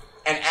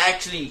and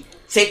actually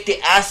take the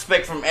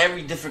aspect from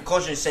every different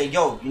culture and say,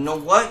 yo, you know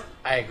what?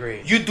 I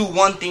agree. You do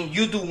one thing,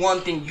 you do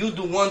one thing, you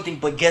do one thing,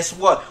 but guess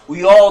what?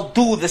 We all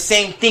do the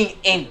same thing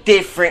in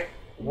different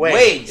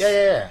ways.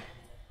 Yeah.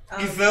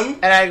 You feel me?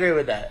 And I agree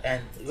with that.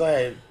 And go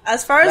ahead.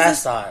 As far as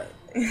last thought.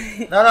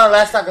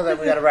 Last thought, because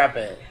we gotta wrap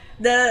it.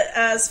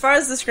 As far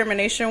as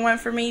discrimination went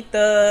for me,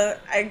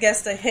 I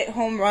guess the hit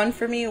home run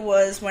for me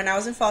was when I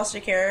was in foster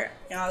care.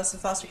 I was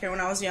in foster care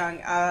when I was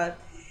young. I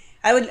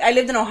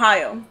lived in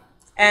Ohio,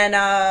 and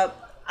a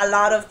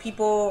lot of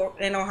people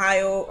in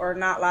Ohio are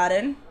not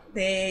Latin.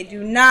 They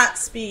do not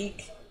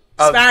speak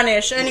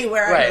Spanish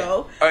anywhere I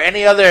go. Or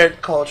any other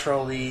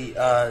culturally...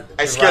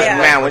 Excuse me,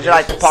 man. Would you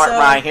like to park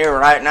right here,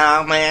 right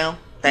now, ma'am?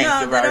 Thank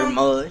you very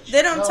much.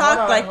 They don't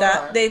talk like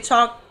that. They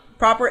talk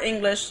proper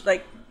English,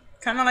 like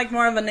kind of like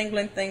more of an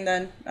England thing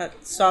than a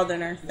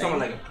Southerner thing. Someone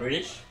like a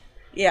British?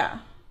 Yeah.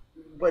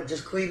 But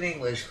just clean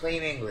English.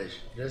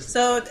 Just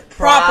so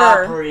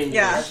proper English.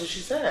 Yeah. That's what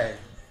she said.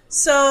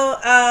 So,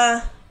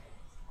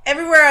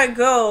 everywhere I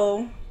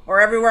go,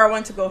 or everywhere I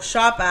went to go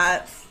shop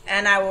at,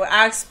 and I will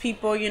ask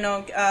people,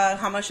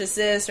 how much is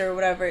this or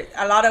whatever.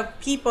 A lot of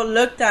people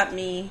looked at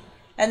me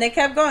and they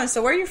kept going,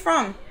 so where are you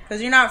from?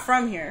 Because you're not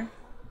from here.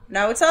 And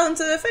I would tell them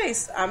to their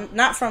face, I'm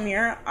not from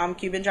here. I'm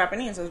Cuban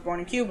Japanese. I was born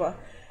in Cuba.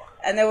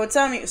 And they would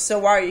tell me, so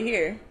why are you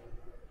here?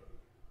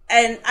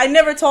 And I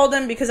never told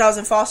them because I was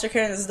in foster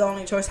care and this is the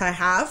only choice I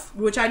have,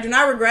 which I do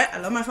not regret. I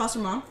love my foster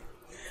mom.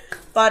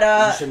 But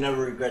you should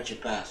never regret your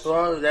past.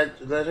 Well, let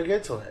her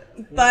get to it.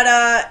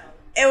 But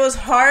it was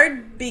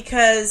hard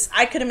because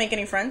I couldn't make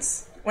any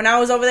friends. When I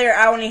was over there,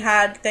 I only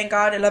had, thank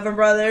God, 11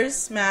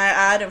 brothers, may I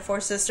add, and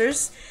 4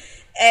 sisters.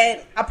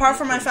 And apart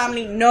from my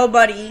family,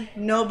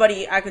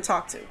 nobody I could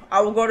talk to.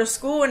 I would go to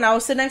school and I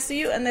would sit next to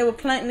you and they would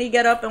plainly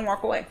get up and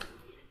walk away.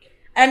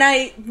 And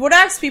I would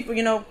ask people,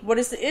 what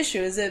is the issue?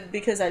 Is it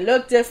because I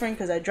look different,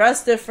 because I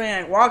dress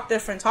different, I walk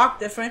different,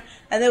 talk different?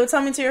 And they would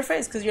tell me to your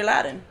face, because you're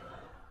Latin.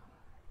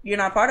 You're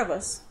not part of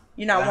us.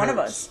 You're not one of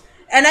us.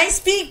 And I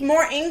speak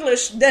more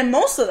English than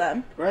most of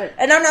them. Right.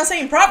 And I'm not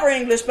saying proper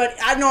English, but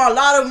I know a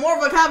lot of more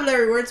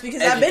vocabulary words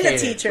because I've been a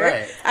teacher.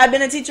 Right. I've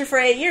been a teacher for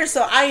 8 years,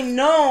 so I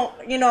know,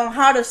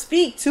 how to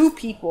speak to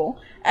people.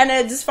 And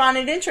I just found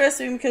it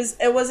interesting because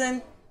it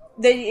wasn't,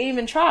 they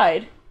even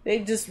tried. They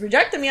just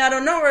rejected me out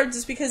of nowhere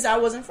just because I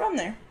wasn't from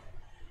there.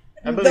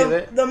 I believe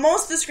it. The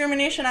most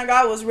discrimination I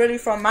got was really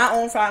from my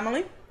own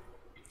family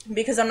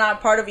because I'm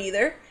not part of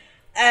either.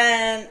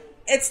 And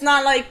it's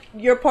not like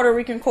your Puerto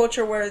Rican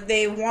culture where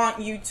they want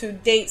you to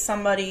date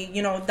somebody,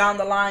 down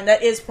the line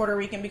that is Puerto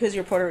Rican because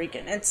you're Puerto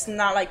Rican. It's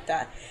not like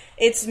that.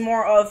 It's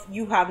more of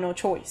you have no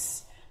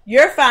choice.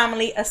 Your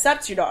family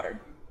accepts your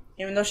daughter,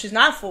 even though she's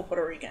not full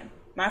Puerto Rican.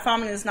 My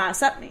family does not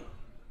accept me.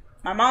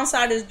 My mom's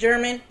side is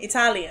German,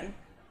 Italian,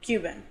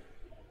 Cuban.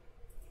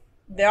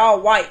 They're all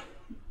white,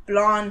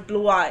 blonde,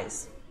 blue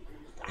eyes.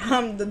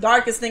 I'm the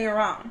darkest thing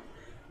around.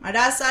 My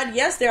dad's side,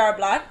 yes, they are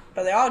black,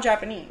 but they're all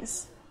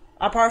Japanese.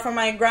 Apart from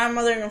my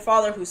grandmother and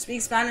father who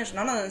speak Spanish,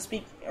 none of them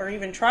speak or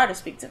even try to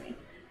speak to me.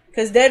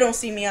 Because they don't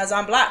see me as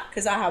I'm black,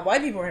 because I have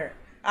white people hair.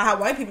 I have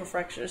white people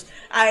fractures.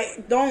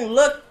 I don't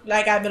look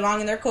like I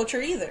belong in their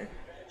culture either.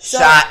 So,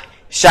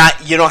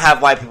 Shot, you don't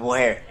have white people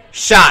hair.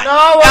 Shot.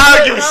 No,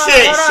 don't do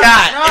shit.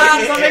 Shot.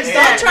 No,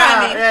 don't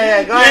try me.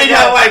 Yeah, go ahead. You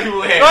got white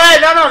people hair. Go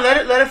ahead.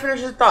 No. Let her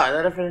finish the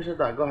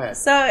thought. Go ahead.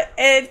 So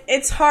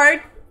it's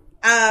hard.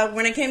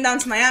 When it came down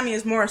to Miami,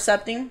 it's more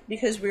accepting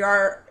because we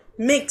are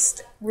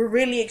mixed. We're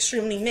really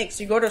extremely mixed.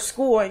 You go to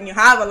school and you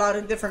have a lot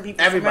of different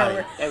people.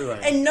 Everybody.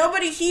 And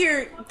nobody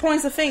here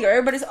points the finger.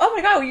 Everybody's, oh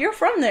my God, you're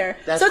from there.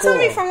 That's so cool. Tell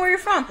me from where you're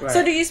from. Right.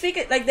 So do you speak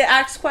it? Like they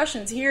ask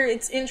questions. Here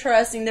it's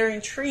interesting. They're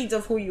intrigued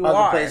of who you are.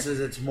 Other places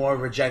it's more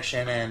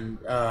rejection and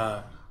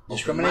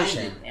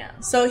discrimination. Yeah.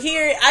 So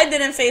here I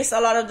didn't face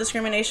a lot of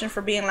discrimination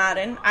for being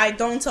Latin. I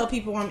don't tell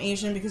people I'm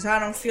Asian because I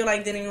don't feel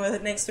like dealing with the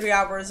next 3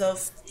 hours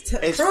of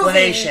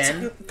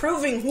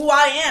proving who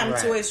I am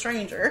to a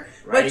stranger.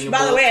 Which,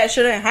 by the way, I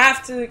shouldn't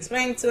have to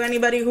explain to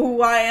anybody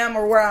who I am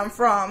or where I'm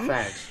from.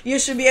 Facts. You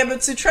should be able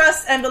to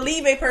trust and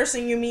believe a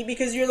person you meet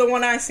because you're the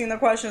one asking the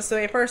questions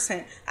to a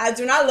person. I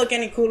do not look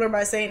any cooler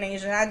by saying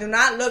Asian. I do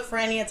not look for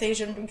any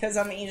attention because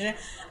I'm Asian.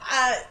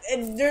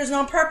 There's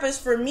no purpose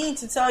for me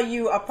to tell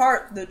you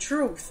apart the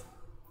truth,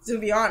 to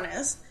be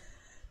honest.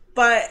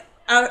 But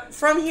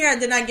from here, I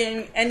did not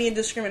get any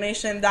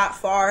discrimination that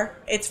far.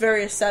 It's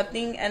very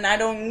accepting, and I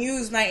don't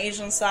use my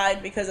Asian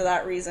side because of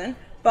that reason.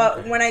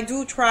 But when I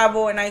do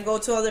travel and I go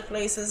to other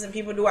places and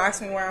people do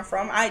ask me where I'm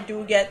from, I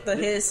do get the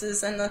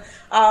hisses and the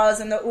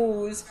ahs and the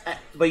oohs.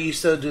 But you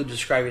still do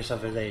describe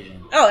yourself as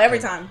Asian? Oh, every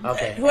time.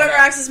 Okay. Whoever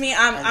asks me,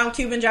 I'm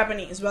Cuban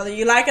Japanese. Whether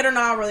you like it or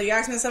not, whether you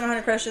ask me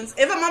 700 questions.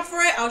 If I'm up for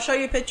it, I'll show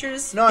you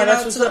pictures to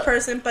the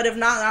person. But if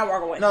not, I'll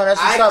walk away. No,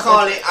 that's what's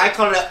I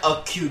call it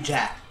a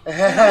Q-Jap.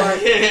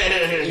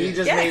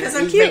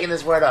 He's making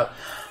this word up.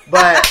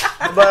 But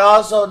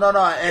also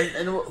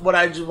and what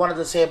I just wanted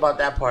to say about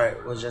that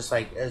part was just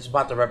like it's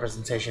about the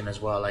representation as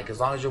well. Like as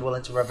long as you're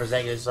willing to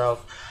represent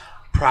yourself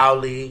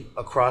proudly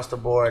across the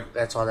board,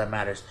 that's all that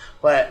matters.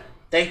 But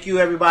thank you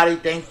everybody.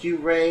 Thank you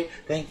Ray.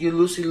 Thank you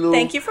Lucy Lou.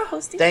 Thank you for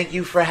hosting. Thank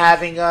you for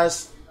having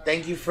us.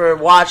 Thank you for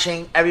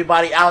watching.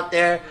 Everybody out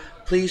there,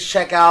 please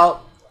check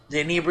out the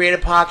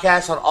Inebriated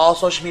Podcast on all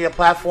social media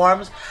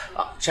platforms.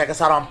 Check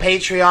us out on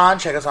Patreon.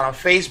 Check us out on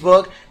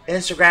Facebook,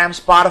 Instagram,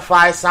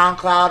 Spotify,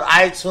 SoundCloud,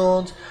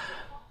 iTunes,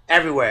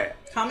 everywhere.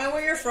 Comment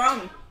where you're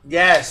from.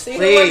 Yes, please.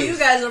 Where you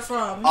guys are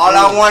from. All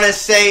I want to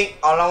say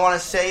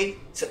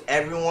to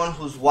everyone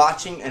who's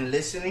watching and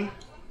listening,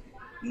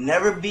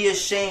 never be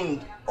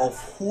ashamed of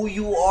who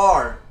you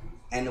are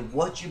and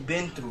what you've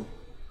been through,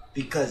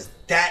 because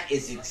that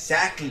is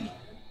exactly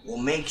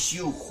what makes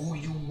you who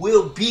you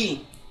will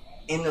be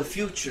in the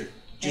future.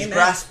 Just Amen.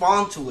 grasp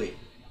onto it.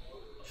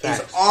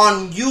 Facts. It's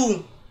on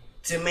you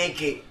to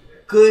make it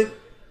good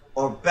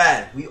or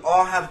bad. We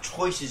all have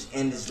choices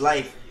in this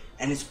life,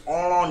 and it's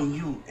all on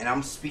you. And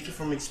I'm speaking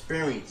from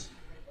experience.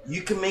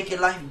 You can make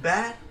your life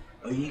bad,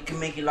 or you can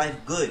make your life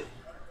good.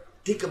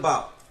 Think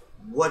about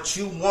what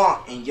you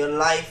want in your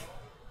life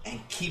and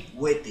keep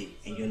with it,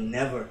 and you'll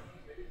never,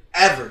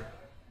 ever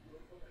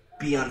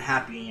be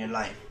unhappy in your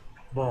life.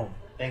 Boom.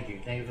 Thank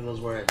you for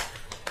those words.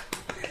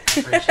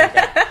 Appreciate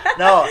that.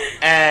 No,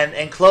 and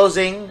in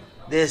closing,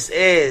 this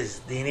is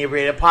the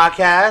Inebriated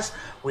Podcast.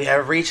 We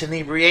have reached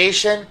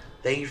inebriation.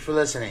 Thank you for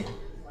listening.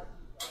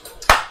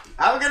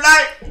 Have a good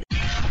night.